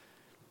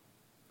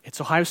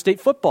 It's Ohio State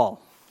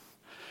football,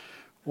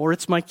 or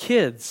it's my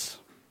kids.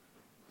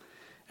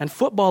 And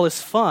football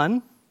is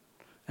fun,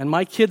 and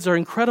my kids are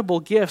incredible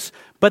gifts,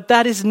 but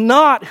that is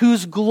not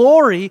whose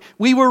glory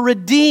we were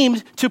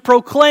redeemed to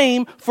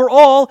proclaim for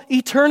all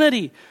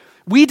eternity.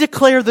 We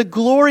declare the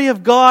glory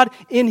of God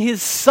in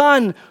His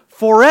Son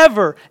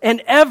forever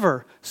and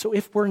ever. So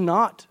if we're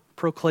not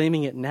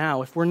proclaiming it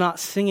now, if we're not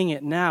singing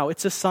it now,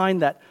 it's a sign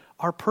that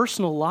our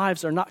personal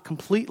lives are not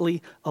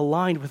completely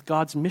aligned with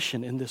God's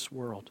mission in this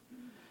world.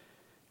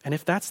 And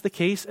if that's the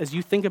case, as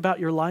you think about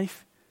your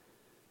life,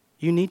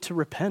 you need to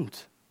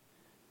repent.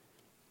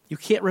 You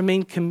can't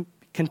remain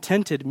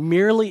contented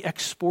merely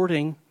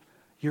exporting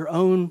your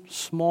own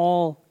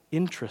small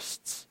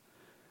interests.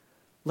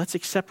 Let's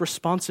accept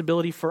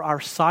responsibility for our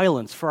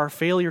silence, for our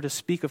failure to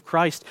speak of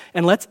Christ,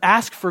 and let's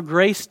ask for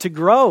grace to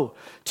grow,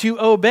 to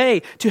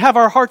obey, to have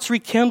our hearts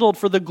rekindled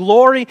for the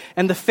glory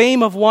and the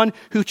fame of one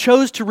who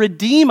chose to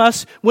redeem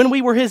us when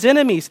we were His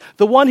enemies,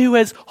 the one who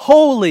has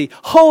holy,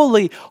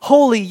 holy,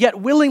 holy, yet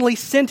willingly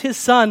sent His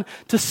Son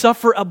to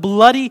suffer a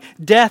bloody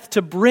death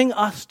to bring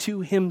us to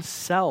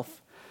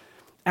Himself.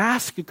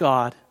 Ask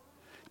God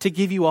to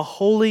give you a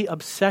holy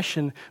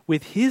obsession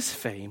with His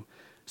fame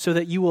so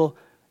that you will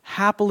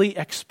happily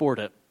export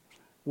it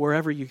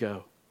wherever you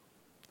go.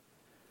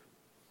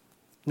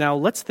 Now,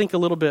 let's think a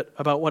little bit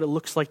about what it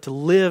looks like to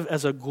live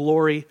as a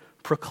glory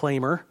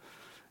proclaimer,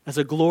 as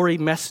a glory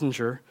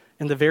messenger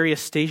in the various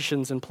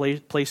stations and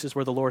places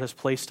where the Lord has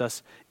placed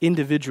us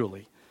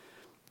individually.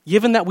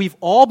 Given that we've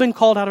all been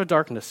called out of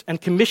darkness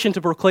and commissioned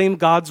to proclaim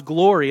God's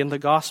glory in the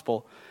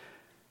gospel,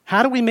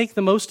 how do we make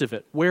the most of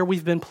it where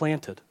we've been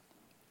planted?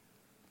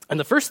 And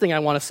the first thing I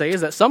want to say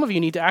is that some of you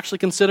need to actually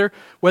consider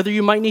whether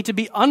you might need to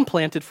be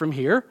unplanted from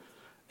here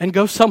and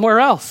go somewhere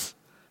else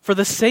for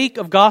the sake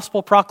of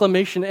gospel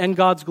proclamation and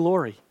God's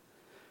glory.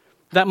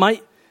 That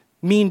might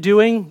mean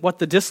doing what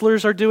the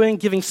Distlers are doing,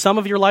 giving some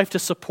of your life to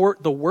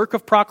support the work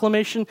of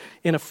proclamation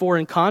in a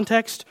foreign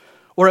context,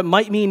 or it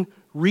might mean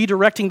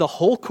redirecting the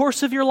whole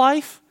course of your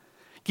life,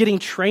 getting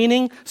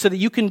training so that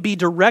you can be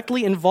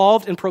directly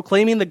involved in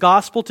proclaiming the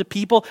gospel to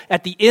people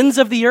at the ends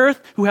of the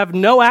earth who have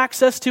no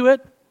access to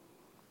it.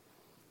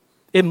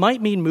 It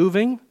might mean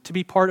moving to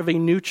be part of a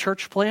new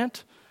church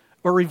plant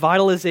or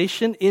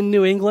revitalization in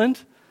New England,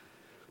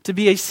 to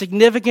be a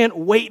significant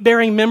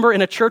weight-bearing member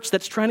in a church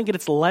that's trying to get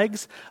its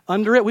legs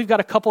under it. We've got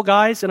a couple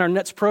guys in our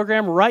NETS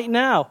program right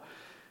now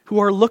who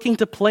are looking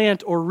to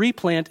plant or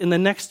replant in the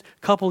next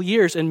couple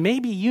years, and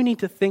maybe you need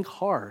to think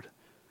hard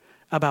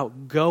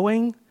about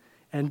going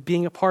and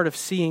being a part of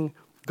seeing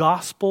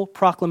gospel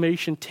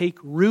proclamation take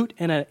root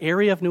in an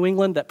area of New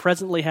England that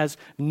presently has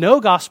no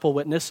gospel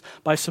witness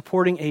by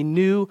supporting a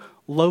new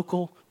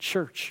local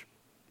church.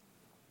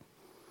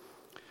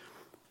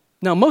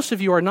 Now, most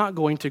of you are not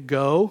going to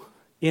go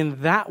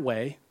in that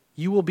way.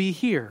 You will be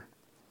here,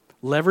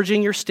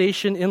 leveraging your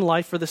station in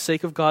life for the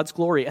sake of God's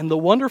glory. And the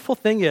wonderful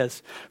thing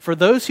is, for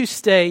those who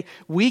stay,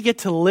 we get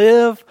to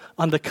live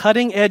on the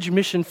cutting-edge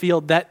mission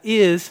field that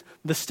is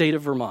the state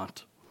of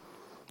Vermont.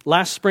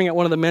 Last spring at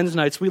one of the men's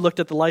nights, we looked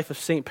at the life of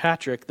St.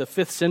 Patrick, the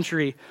 5th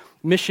century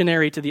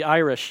missionary to the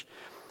Irish.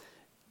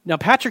 Now,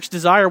 Patrick's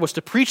desire was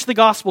to preach the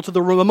gospel to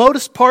the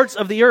remotest parts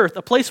of the earth,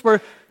 a place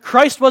where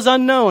Christ was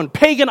unknown,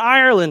 pagan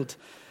Ireland.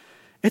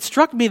 It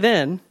struck me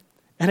then,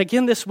 and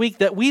again this week,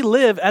 that we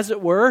live, as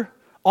it were,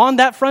 on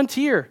that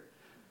frontier.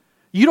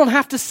 You don't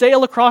have to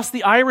sail across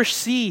the Irish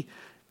Sea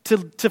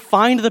to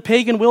find the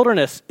pagan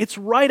wilderness. It's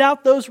right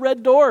out those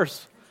red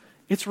doors.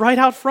 It's right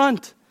out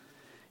front.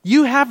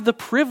 You have the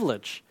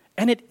privilege,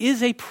 and it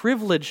is a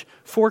privilege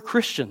for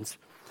Christians,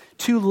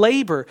 to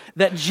labor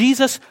that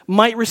Jesus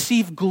might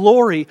receive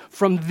glory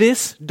from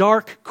this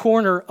dark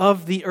corner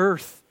of the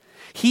earth.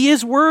 He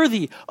is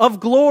worthy of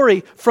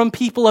glory from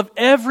people of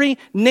every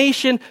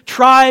nation,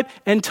 tribe,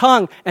 and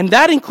tongue, and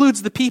that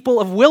includes the people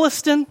of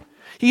Williston.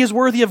 He is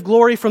worthy of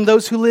glory from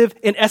those who live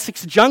in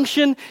Essex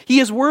Junction. He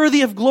is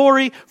worthy of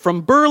glory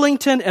from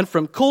Burlington and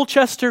from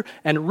Colchester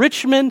and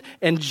Richmond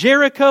and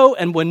Jericho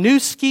and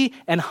Winooski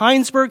and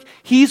Heinsberg.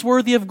 He's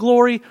worthy of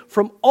glory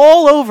from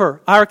all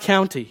over our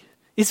county.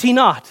 Is he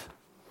not?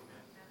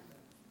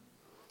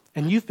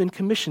 And you've been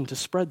commissioned to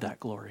spread that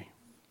glory.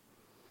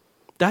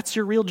 That's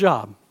your real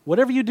job.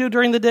 Whatever you do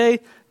during the day,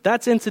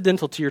 that's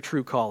incidental to your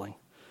true calling.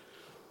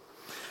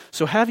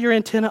 So have your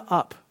antenna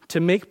up to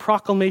make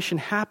proclamation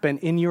happen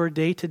in your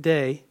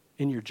day-to-day,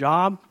 in your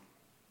job,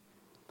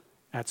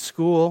 at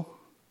school,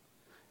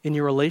 in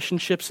your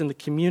relationships in the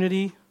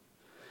community.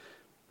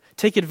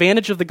 Take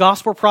advantage of the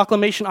gospel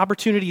proclamation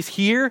opportunities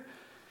here,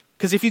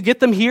 because if you get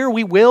them here,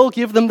 we will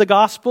give them the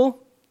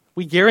gospel.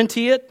 We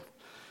guarantee it.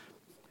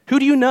 Who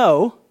do you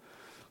know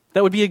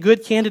that would be a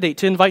good candidate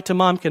to invite to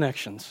Mom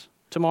Connections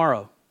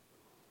tomorrow?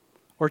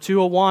 Or to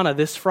Awana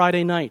this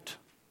Friday night?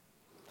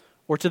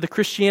 Or to the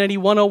Christianity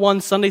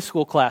 101 Sunday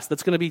school class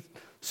that's going to be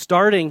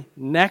starting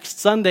next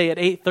Sunday at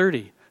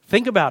 8:30.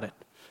 Think about it.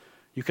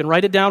 You can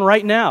write it down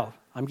right now.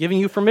 I'm giving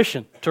you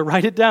permission to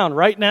write it down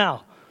right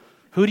now.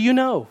 Who do you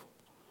know?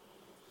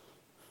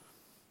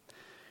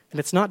 And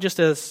it's not just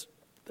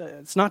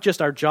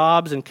our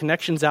jobs and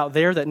connections out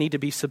there that need to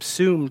be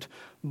subsumed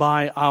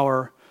by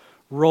our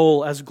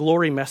role as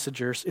glory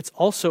messengers. It's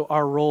also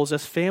our roles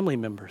as family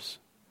members.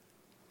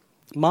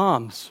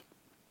 Moms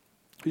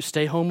who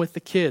stay home with the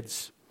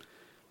kids.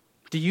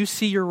 Do you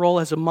see your role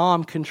as a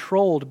mom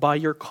controlled by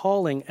your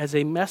calling as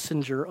a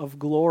messenger of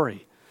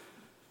glory?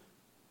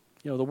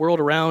 You know, the world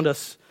around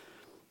us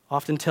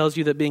often tells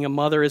you that being a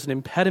mother is an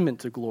impediment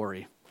to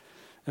glory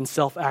and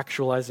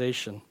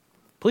self-actualization.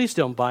 Please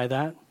don't buy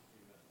that.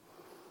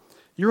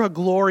 You're a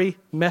glory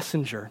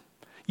messenger.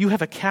 You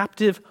have a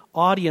captive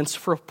audience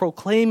for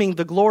proclaiming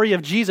the glory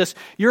of Jesus.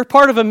 You're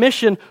part of a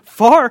mission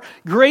far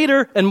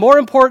greater and more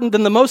important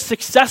than the most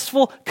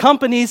successful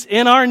companies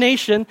in our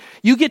nation.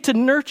 You get to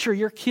nurture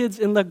your kids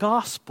in the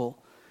gospel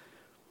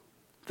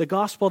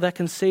that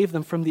can save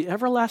them from the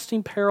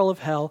everlasting peril of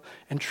hell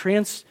and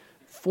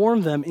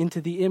transform them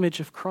into the image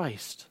of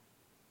Christ.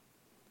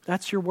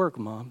 That's your work,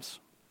 moms.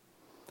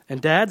 And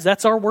dads,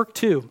 that's our work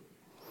too.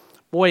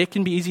 Boy, it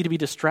can be easy to be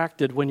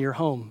distracted when you're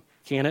home,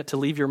 can it? To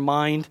leave your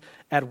mind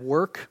at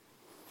work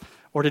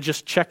or to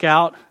just check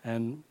out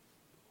and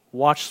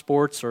watch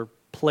sports or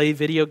play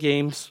video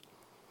games.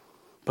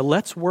 But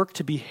let's work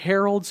to be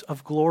heralds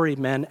of glory,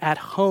 men, at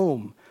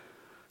home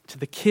to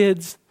the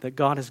kids that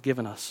God has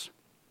given us.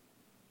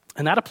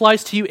 And that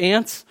applies to you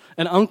aunts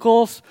and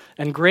uncles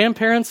and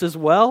grandparents as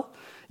well.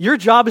 Your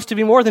job is to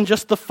be more than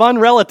just the fun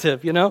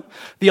relative,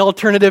 the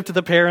alternative to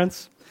the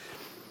parents.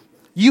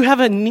 You have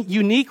a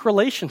unique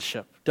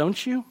relationship,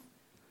 don't you?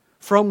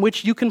 From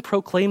which you can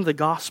proclaim the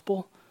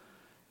gospel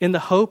in the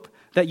hope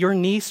that your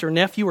niece or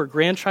nephew or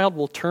grandchild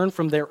will turn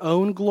from their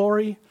own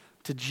glory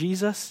to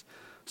Jesus.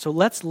 So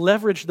let's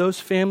leverage those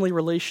family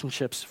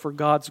relationships for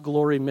God's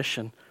glory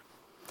mission.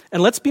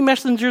 And let's be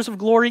messengers of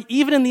glory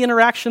even in the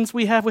interactions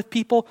we have with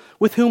people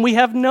with whom we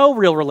have no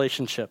real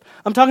relationship.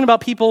 I'm talking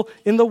about people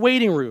in the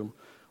waiting room,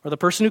 or the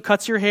person who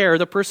cuts your hair, or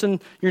the person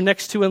you're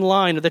next to in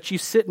line, or that you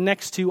sit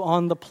next to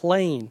on the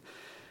plane.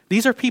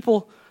 These are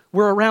people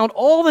we're around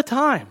all the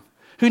time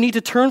who need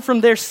to turn from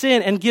their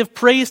sin and give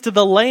praise to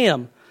the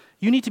Lamb.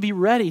 You need to be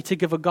ready to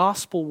give a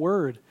gospel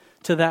word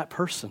to that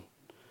person.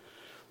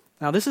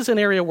 Now, this is an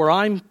area where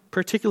I'm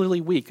particularly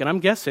weak, and I'm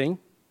guessing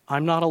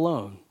I'm not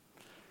alone.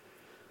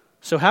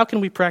 So how can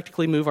we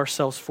practically move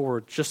ourselves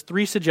forward? Just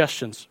 3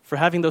 suggestions for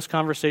having those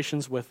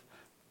conversations with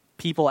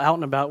people out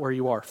and about where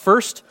you are.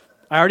 First,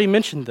 I already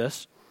mentioned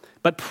this,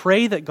 but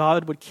pray that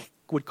God would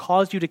would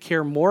cause you to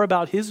care more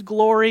about his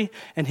glory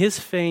and his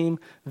fame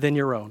than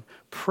your own.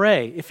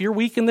 Pray. If you're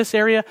weak in this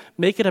area,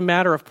 make it a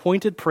matter of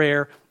pointed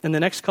prayer in the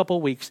next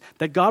couple weeks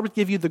that God would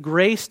give you the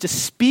grace to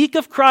speak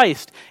of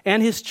Christ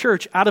and his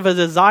church out of a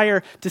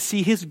desire to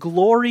see his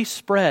glory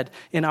spread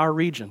in our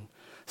region.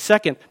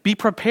 Second, be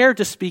prepared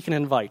to speak and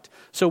invite.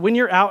 So when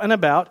you're out and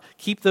about,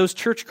 keep those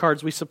church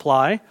cards we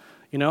supply,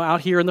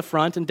 out here in the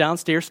front and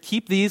downstairs.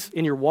 Keep these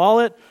in your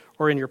wallet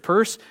or in your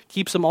purse.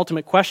 Keep some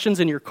ultimate questions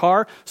in your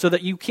car so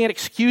that you can't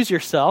excuse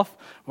yourself.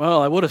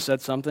 Well, I would have said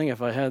something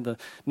if I had the...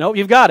 No,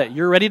 you've got it.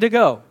 You're ready to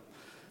go.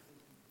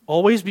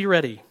 Always be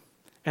ready.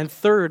 And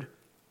third,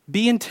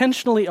 be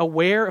intentionally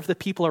aware of the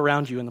people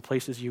around you and the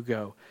places you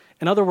go.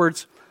 In other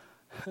words,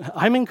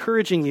 I'm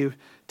encouraging you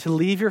to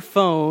leave your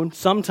phone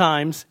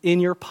sometimes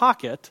in your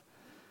pocket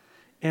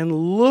and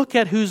look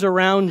at who's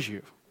around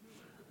you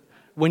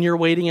when you're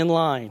waiting in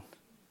line.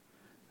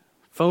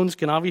 Phones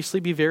can obviously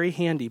be very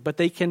handy, but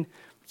they can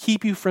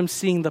keep you from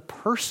seeing the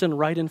person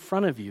right in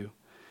front of you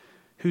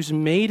who's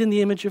made in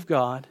the image of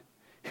God,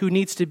 who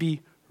needs to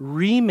be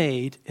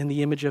remade in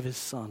the image of his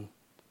Son.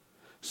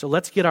 So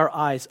let's get our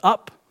eyes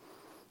up.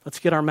 Let's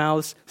get our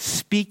mouths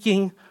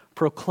speaking,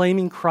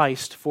 proclaiming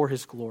Christ for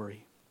his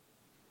glory.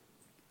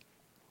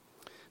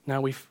 Now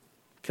we've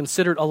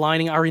considered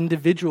aligning our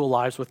individual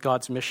lives with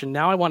God's mission.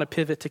 Now I want to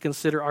pivot to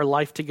consider our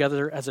life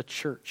together as a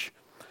church.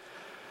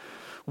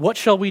 What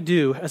shall we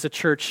do as a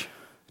church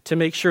to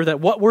make sure that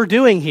what we're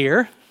doing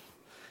here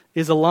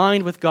is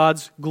aligned with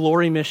God's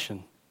glory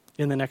mission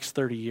in the next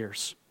 30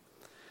 years?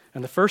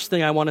 And the first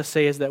thing I want to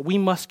say is that we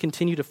must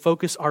continue to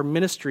focus our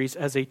ministries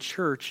as a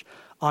church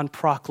on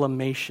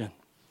proclamation.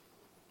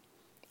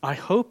 I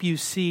hope you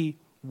see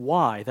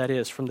why that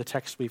is from the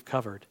text we've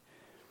covered.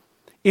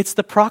 It's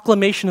the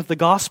proclamation of the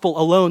gospel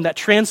alone that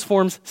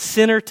transforms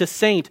sinner to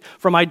saint,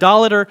 from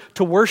idolater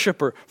to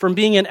worshiper, from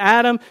being in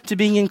Adam to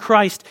being in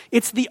Christ.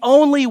 It's the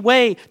only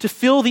way to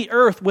fill the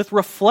earth with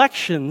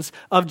reflections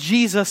of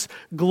Jesus'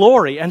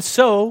 glory. And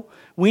so,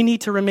 we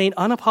need to remain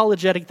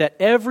unapologetic that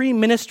every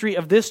ministry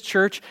of this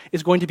church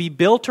is going to be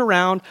built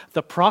around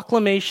the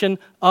proclamation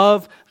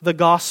of the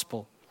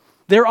gospel.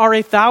 There are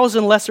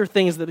 1,000 lesser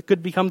things that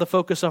could become the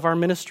focus of our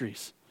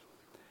ministries.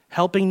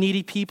 Helping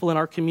needy people in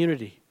our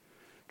community,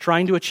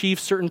 trying to achieve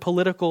certain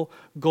political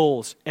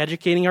goals,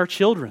 educating our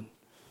children.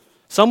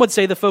 Some would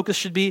say the focus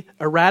should be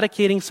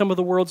eradicating some of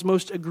the world's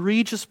most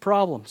egregious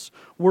problems,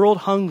 world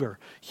hunger,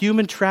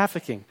 human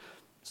trafficking,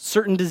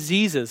 certain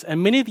diseases,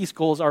 and many of these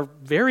goals are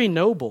very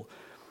noble.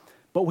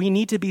 But we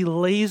need to be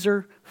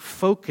laser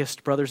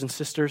focused, brothers and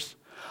sisters,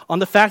 on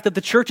the fact that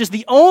the church is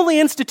the only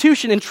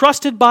institution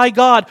entrusted by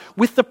God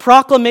with the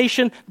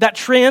proclamation that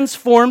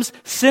transforms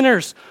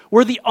sinners.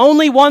 We're the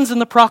only ones in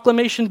the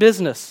proclamation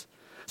business.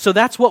 So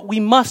that's what we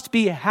must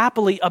be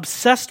happily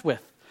obsessed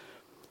with.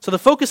 So the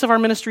focus of our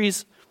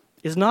ministries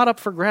is not up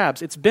for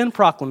grabs. It's been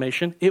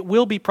proclamation. It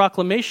will be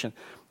proclamation.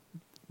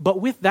 But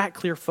with that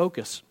clear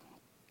focus,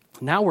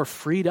 now we're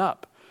freed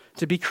up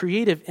to be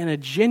creative in a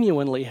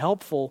genuinely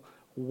helpful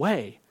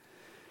way.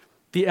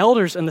 The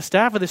elders and the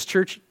staff of this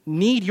church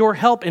need your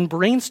help in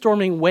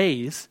brainstorming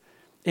ways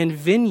and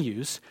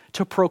venues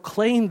to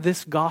proclaim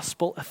this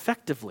gospel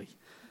effectively.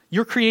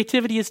 Your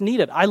creativity is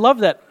needed. I love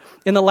that.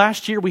 In the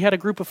last year, we had a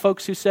group of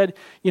folks who said,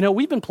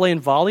 we've been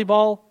playing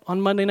volleyball on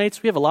Monday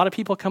nights. We have a lot of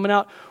people coming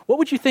out. What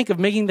would you think of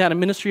making that a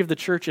ministry of the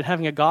church and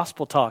having a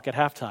gospel talk at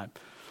halftime?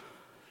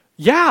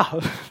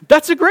 Yeah,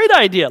 that's a great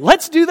idea.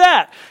 Let's do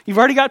that. You've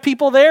already got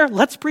people there.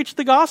 Let's preach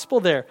the gospel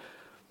there.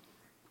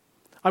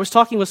 I was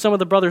talking with some of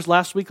the brothers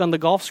last week on the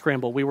golf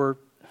scramble. We were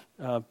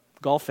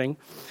golfing,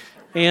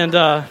 and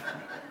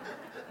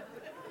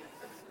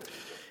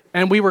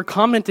we were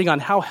commenting on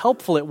how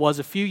helpful it was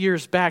a few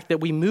years back that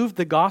we moved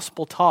the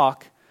gospel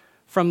talk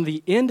from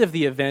the end of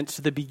the event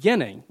to the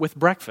beginning with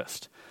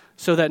breakfast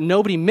so that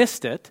nobody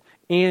missed it,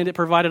 and it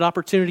provided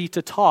opportunity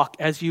to talk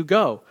as you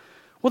go.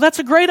 Well, that's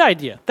a great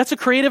idea. That's a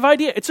creative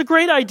idea. It's a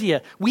great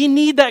idea. We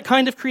need that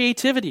kind of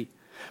creativity,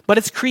 but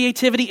it's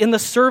creativity in the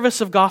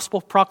service of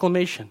gospel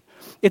proclamation.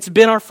 It's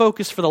been our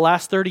focus for the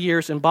last 30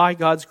 years, and by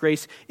God's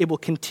grace, it will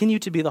continue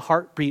to be the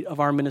heartbeat of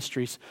our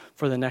ministries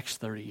for the next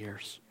 30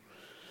 years.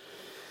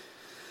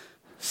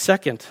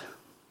 Second,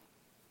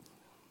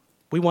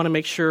 we want to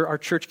make sure our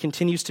church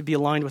continues to be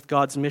aligned with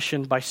God's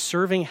mission by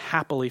serving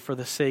happily for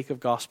the sake of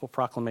gospel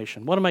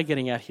proclamation. What am I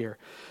getting at here?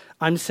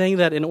 I'm saying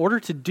that in order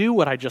to do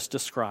what I just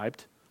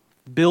described,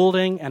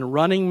 building and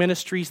running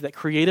ministries that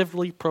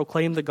creatively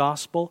proclaim the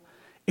gospel,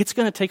 it's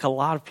going to take a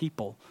lot of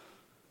people.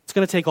 It's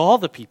going to take all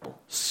the people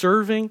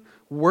serving,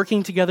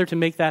 working together to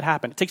make that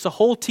happen. It takes a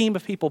whole team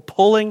of people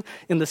pulling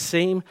in the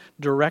same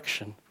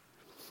direction.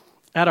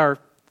 At our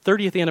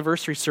 30th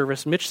anniversary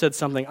service, Mitch said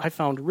something I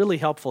found really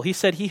helpful. He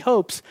said he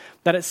hopes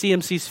that at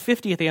CMC's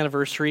 50th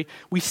anniversary,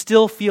 we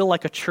still feel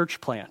like a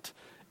church plant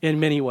in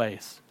many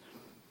ways.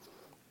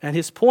 And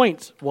his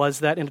point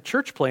was that in a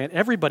church plant,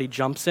 everybody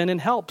jumps in and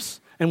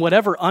helps in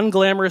whatever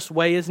unglamorous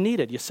way is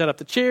needed. You set up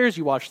the chairs,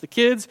 you watch the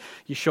kids,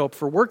 you show up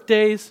for work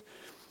days.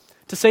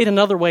 To say it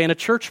another way, in a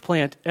church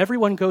plant,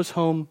 everyone goes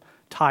home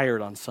tired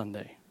on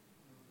Sunday.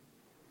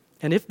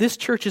 And if this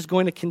church is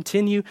going to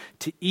continue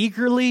to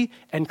eagerly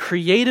and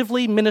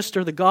creatively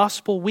minister the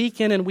gospel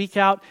week in and week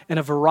out in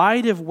a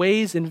variety of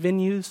ways and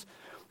venues,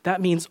 that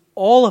means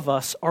all of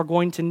us are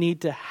going to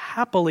need to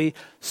happily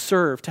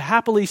serve, to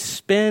happily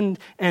spend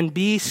and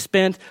be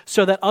spent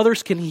so that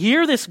others can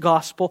hear this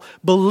gospel,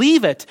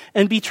 believe it,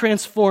 and be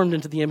transformed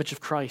into the image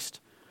of Christ.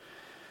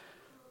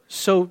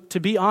 So, to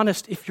be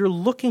honest, if you're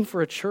looking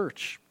for a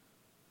church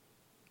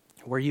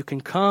where you can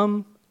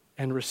come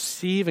and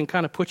receive and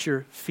kind of put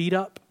your feet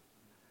up,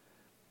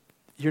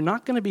 you're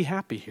not going to be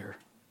happy here.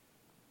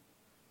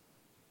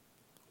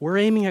 We're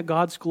aiming at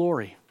God's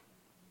glory,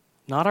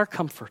 not our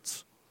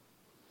comforts.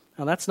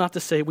 Now, that's not to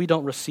say we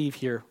don't receive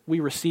here. We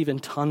receive in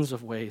tons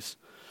of ways.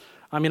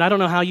 I mean, I don't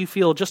know how you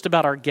feel just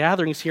about our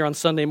gatherings here on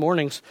Sunday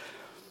mornings,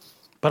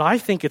 but I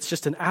think it's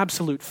just an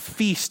absolute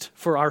feast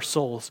for our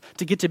souls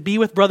to get to be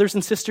with brothers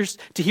and sisters,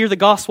 to hear the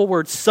gospel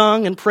word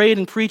sung and prayed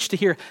and preached, to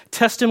hear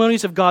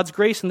testimonies of God's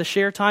grace in the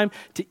share time,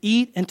 to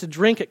eat and to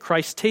drink at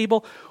Christ's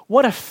table.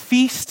 What a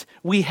feast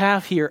we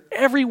have here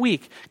every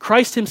week.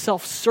 Christ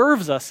himself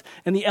serves us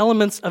in the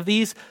elements of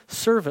this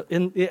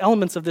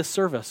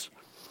service.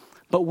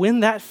 But when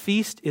that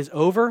feast is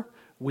over,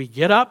 we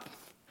get up,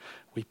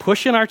 we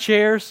push in our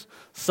chairs,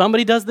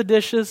 somebody does the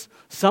dishes,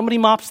 somebody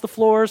mops the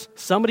floors,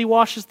 somebody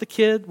watches the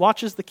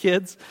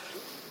kids.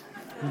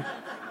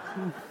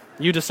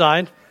 You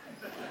decide.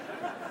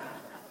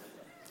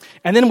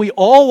 And then we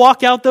all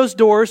walk out those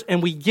doors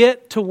and we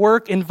get to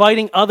work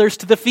inviting others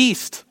to the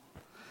feast.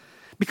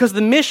 Because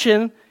the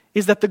mission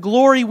is that the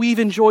glory we've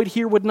enjoyed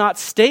here would not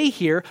stay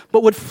here,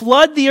 but would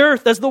flood the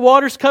earth as the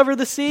waters cover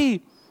the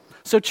sea.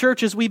 So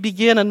church, as we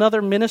begin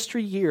another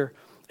ministry year,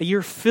 a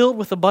year filled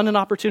with abundant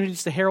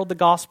opportunities to herald the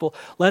gospel,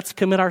 let's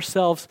commit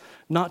ourselves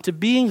not to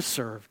being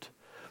served,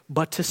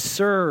 but to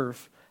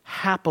serve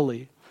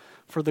happily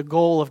for the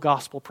goal of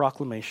gospel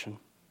proclamation.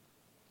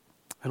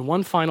 And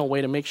one final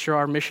way to make sure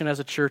our mission as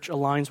a church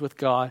aligns with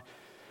God,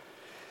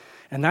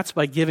 and that's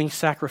by giving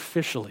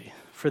sacrificially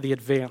for the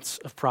advance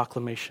of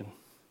proclamation.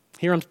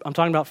 Here I'm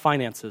talking about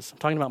finances. I'm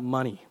talking about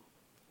money.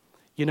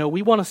 You know,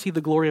 we want to see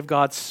the glory of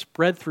God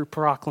spread through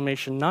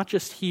proclamation, not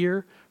just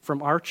here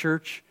from our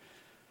church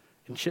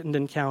in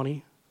Chittenden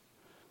County.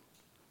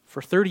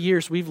 For 30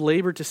 years, we've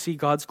labored to see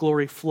God's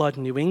glory flood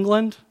New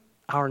England,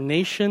 our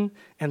nation,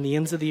 and the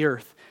ends of the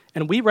earth.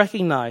 And we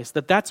recognize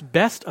that that's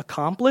best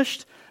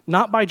accomplished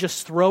not by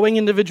just throwing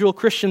individual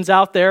Christians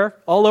out there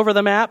all over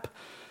the map,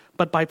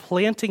 but by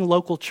planting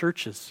local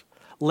churches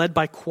led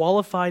by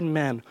qualified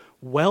men,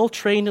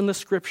 well-trained in the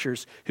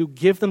scriptures, who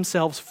give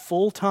themselves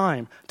full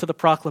time to the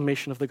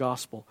proclamation of the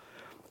gospel.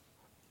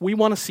 We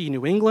want to see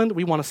New England,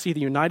 we want to see the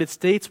United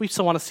States, we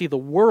want to see the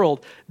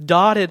world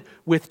dotted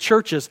with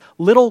churches,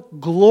 little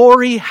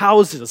glory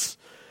houses,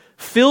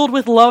 filled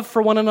with love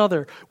for one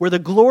another, where the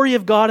glory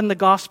of God in the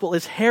gospel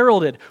is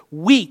heralded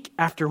week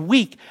after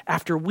week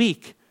after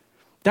week.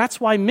 That's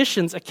why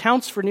missions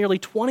accounts for nearly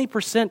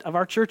 20% of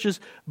our church's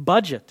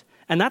budget.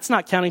 And that's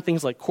not counting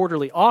things like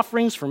quarterly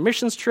offerings for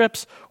missions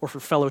trips or for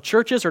fellow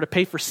churches or to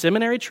pay for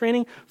seminary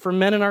training for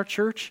men in our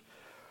church.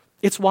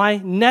 It's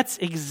why NETS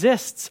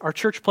exists, our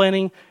church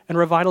planning and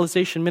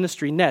revitalization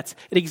ministry, NETS.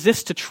 It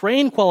exists to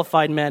train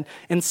qualified men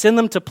and send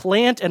them to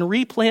plant and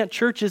replant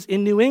churches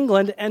in New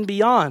England and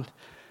beyond.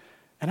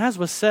 And as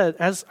I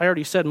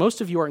already said,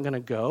 most of you aren't going to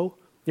go.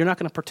 You're not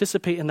going to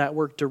participate in that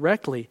work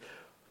directly.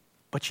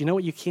 But you know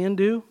what you can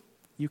do?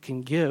 You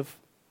can give.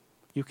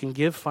 You can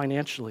give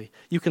financially.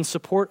 You can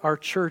support our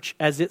church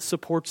as it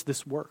supports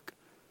this work.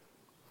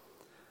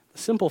 The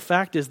simple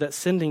fact is that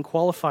sending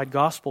qualified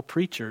gospel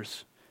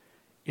preachers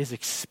is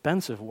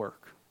expensive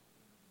work.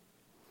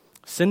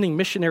 Sending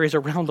missionaries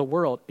around the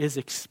world is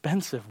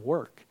expensive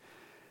work.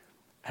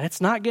 And it's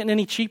not getting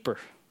any cheaper.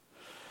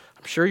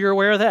 I'm sure you're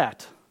aware of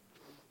that.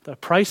 The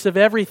price of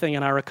everything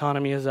in our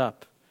economy is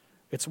up.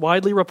 It's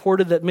widely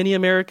reported that many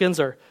Americans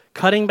are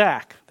cutting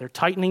back. They're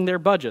tightening their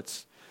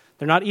budgets.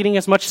 They're not eating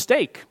as much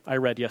steak, I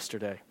read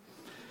yesterday.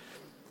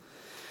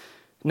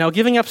 Now,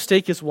 giving up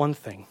steak is one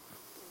thing,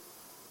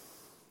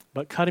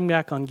 but cutting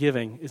back on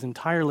giving is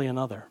entirely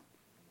another.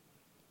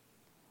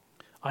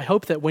 I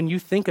hope that when you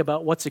think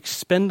about what's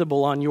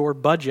expendable on your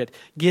budget,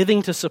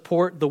 giving to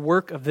support the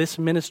work of this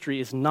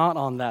ministry is not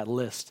on that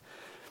list.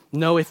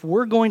 No, if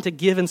we're going to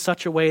give in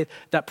such a way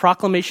that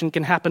proclamation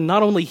can happen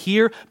not only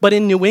here, but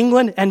in New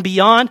England and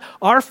beyond,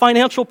 our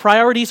financial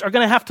priorities are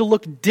going to have to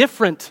look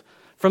different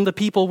from the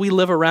people we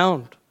live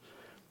around.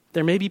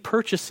 There may be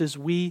purchases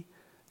we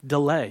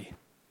delay.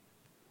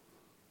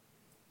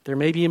 There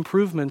may be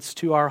improvements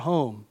to our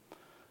home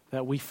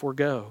that we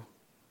forego.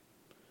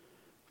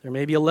 There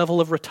may be a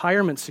level of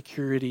retirement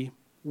security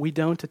we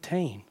don't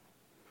attain.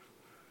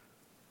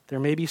 There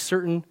may be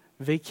certain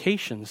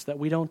vacations that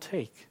we don't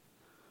take.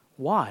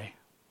 Why?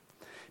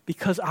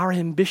 Because our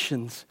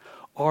ambitions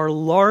are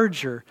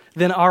larger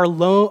than our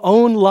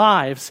own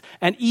lives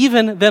and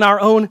even than our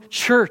own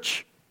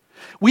church.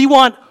 We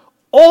want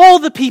all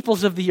the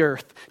peoples of the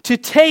earth to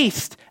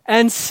taste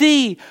and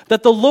see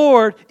that the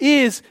Lord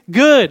is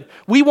good.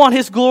 We want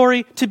His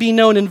glory to be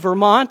known in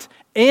Vermont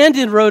and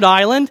in Rhode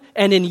Island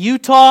and in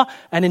Utah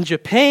and in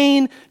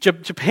Japan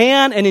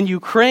and in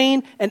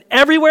Ukraine and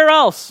everywhere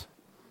else.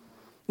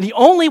 The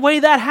only way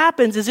that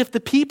happens is if the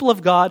people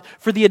of God,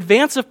 for the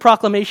advance of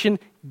proclamation,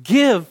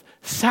 give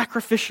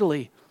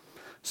sacrificially.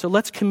 So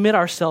let's commit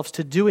ourselves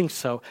to doing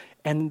so,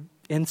 and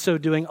in so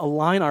doing,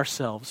 align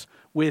ourselves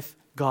with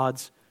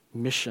God's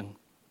mission.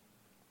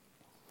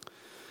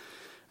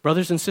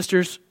 Brothers and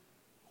sisters,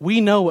 we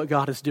know what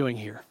God is doing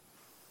here.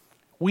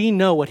 We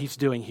know what he's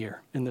doing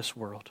here in this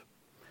world.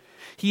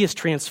 He is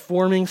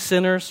transforming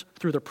sinners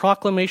through the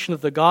proclamation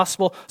of the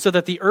gospel so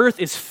that the earth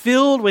is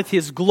filled with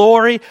his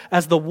glory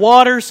as the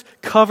waters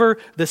cover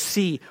the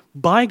sea.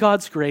 By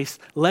God's grace,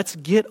 let's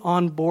get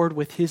on board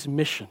with his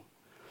mission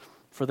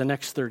for the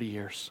next 30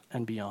 years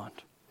and beyond.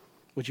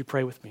 Would you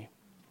pray with me?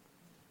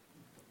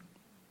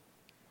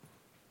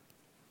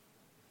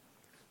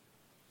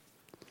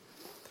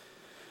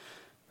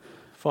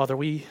 Father,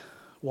 we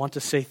want to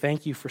say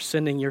thank you for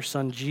sending your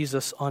son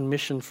Jesus on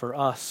mission for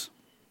us.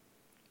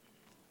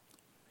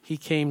 He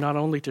came not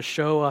only to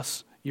show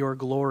us your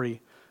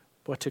glory,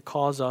 but to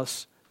cause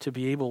us to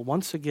be able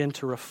once again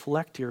to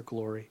reflect your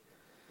glory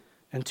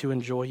and to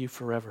enjoy you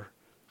forever.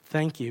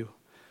 Thank you.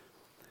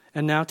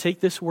 And now take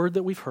this word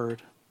that we've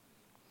heard,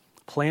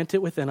 plant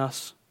it within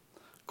us,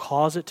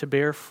 cause it to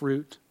bear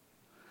fruit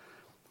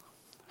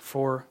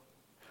for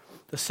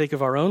the sake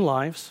of our own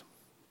lives,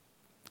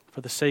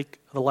 for the sake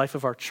of the life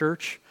of our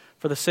church,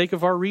 for the sake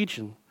of our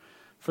region,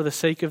 for the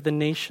sake of the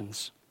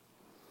nations,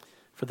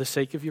 for the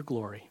sake of your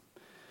glory.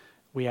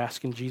 We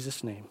ask in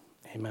Jesus' name,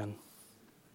 amen.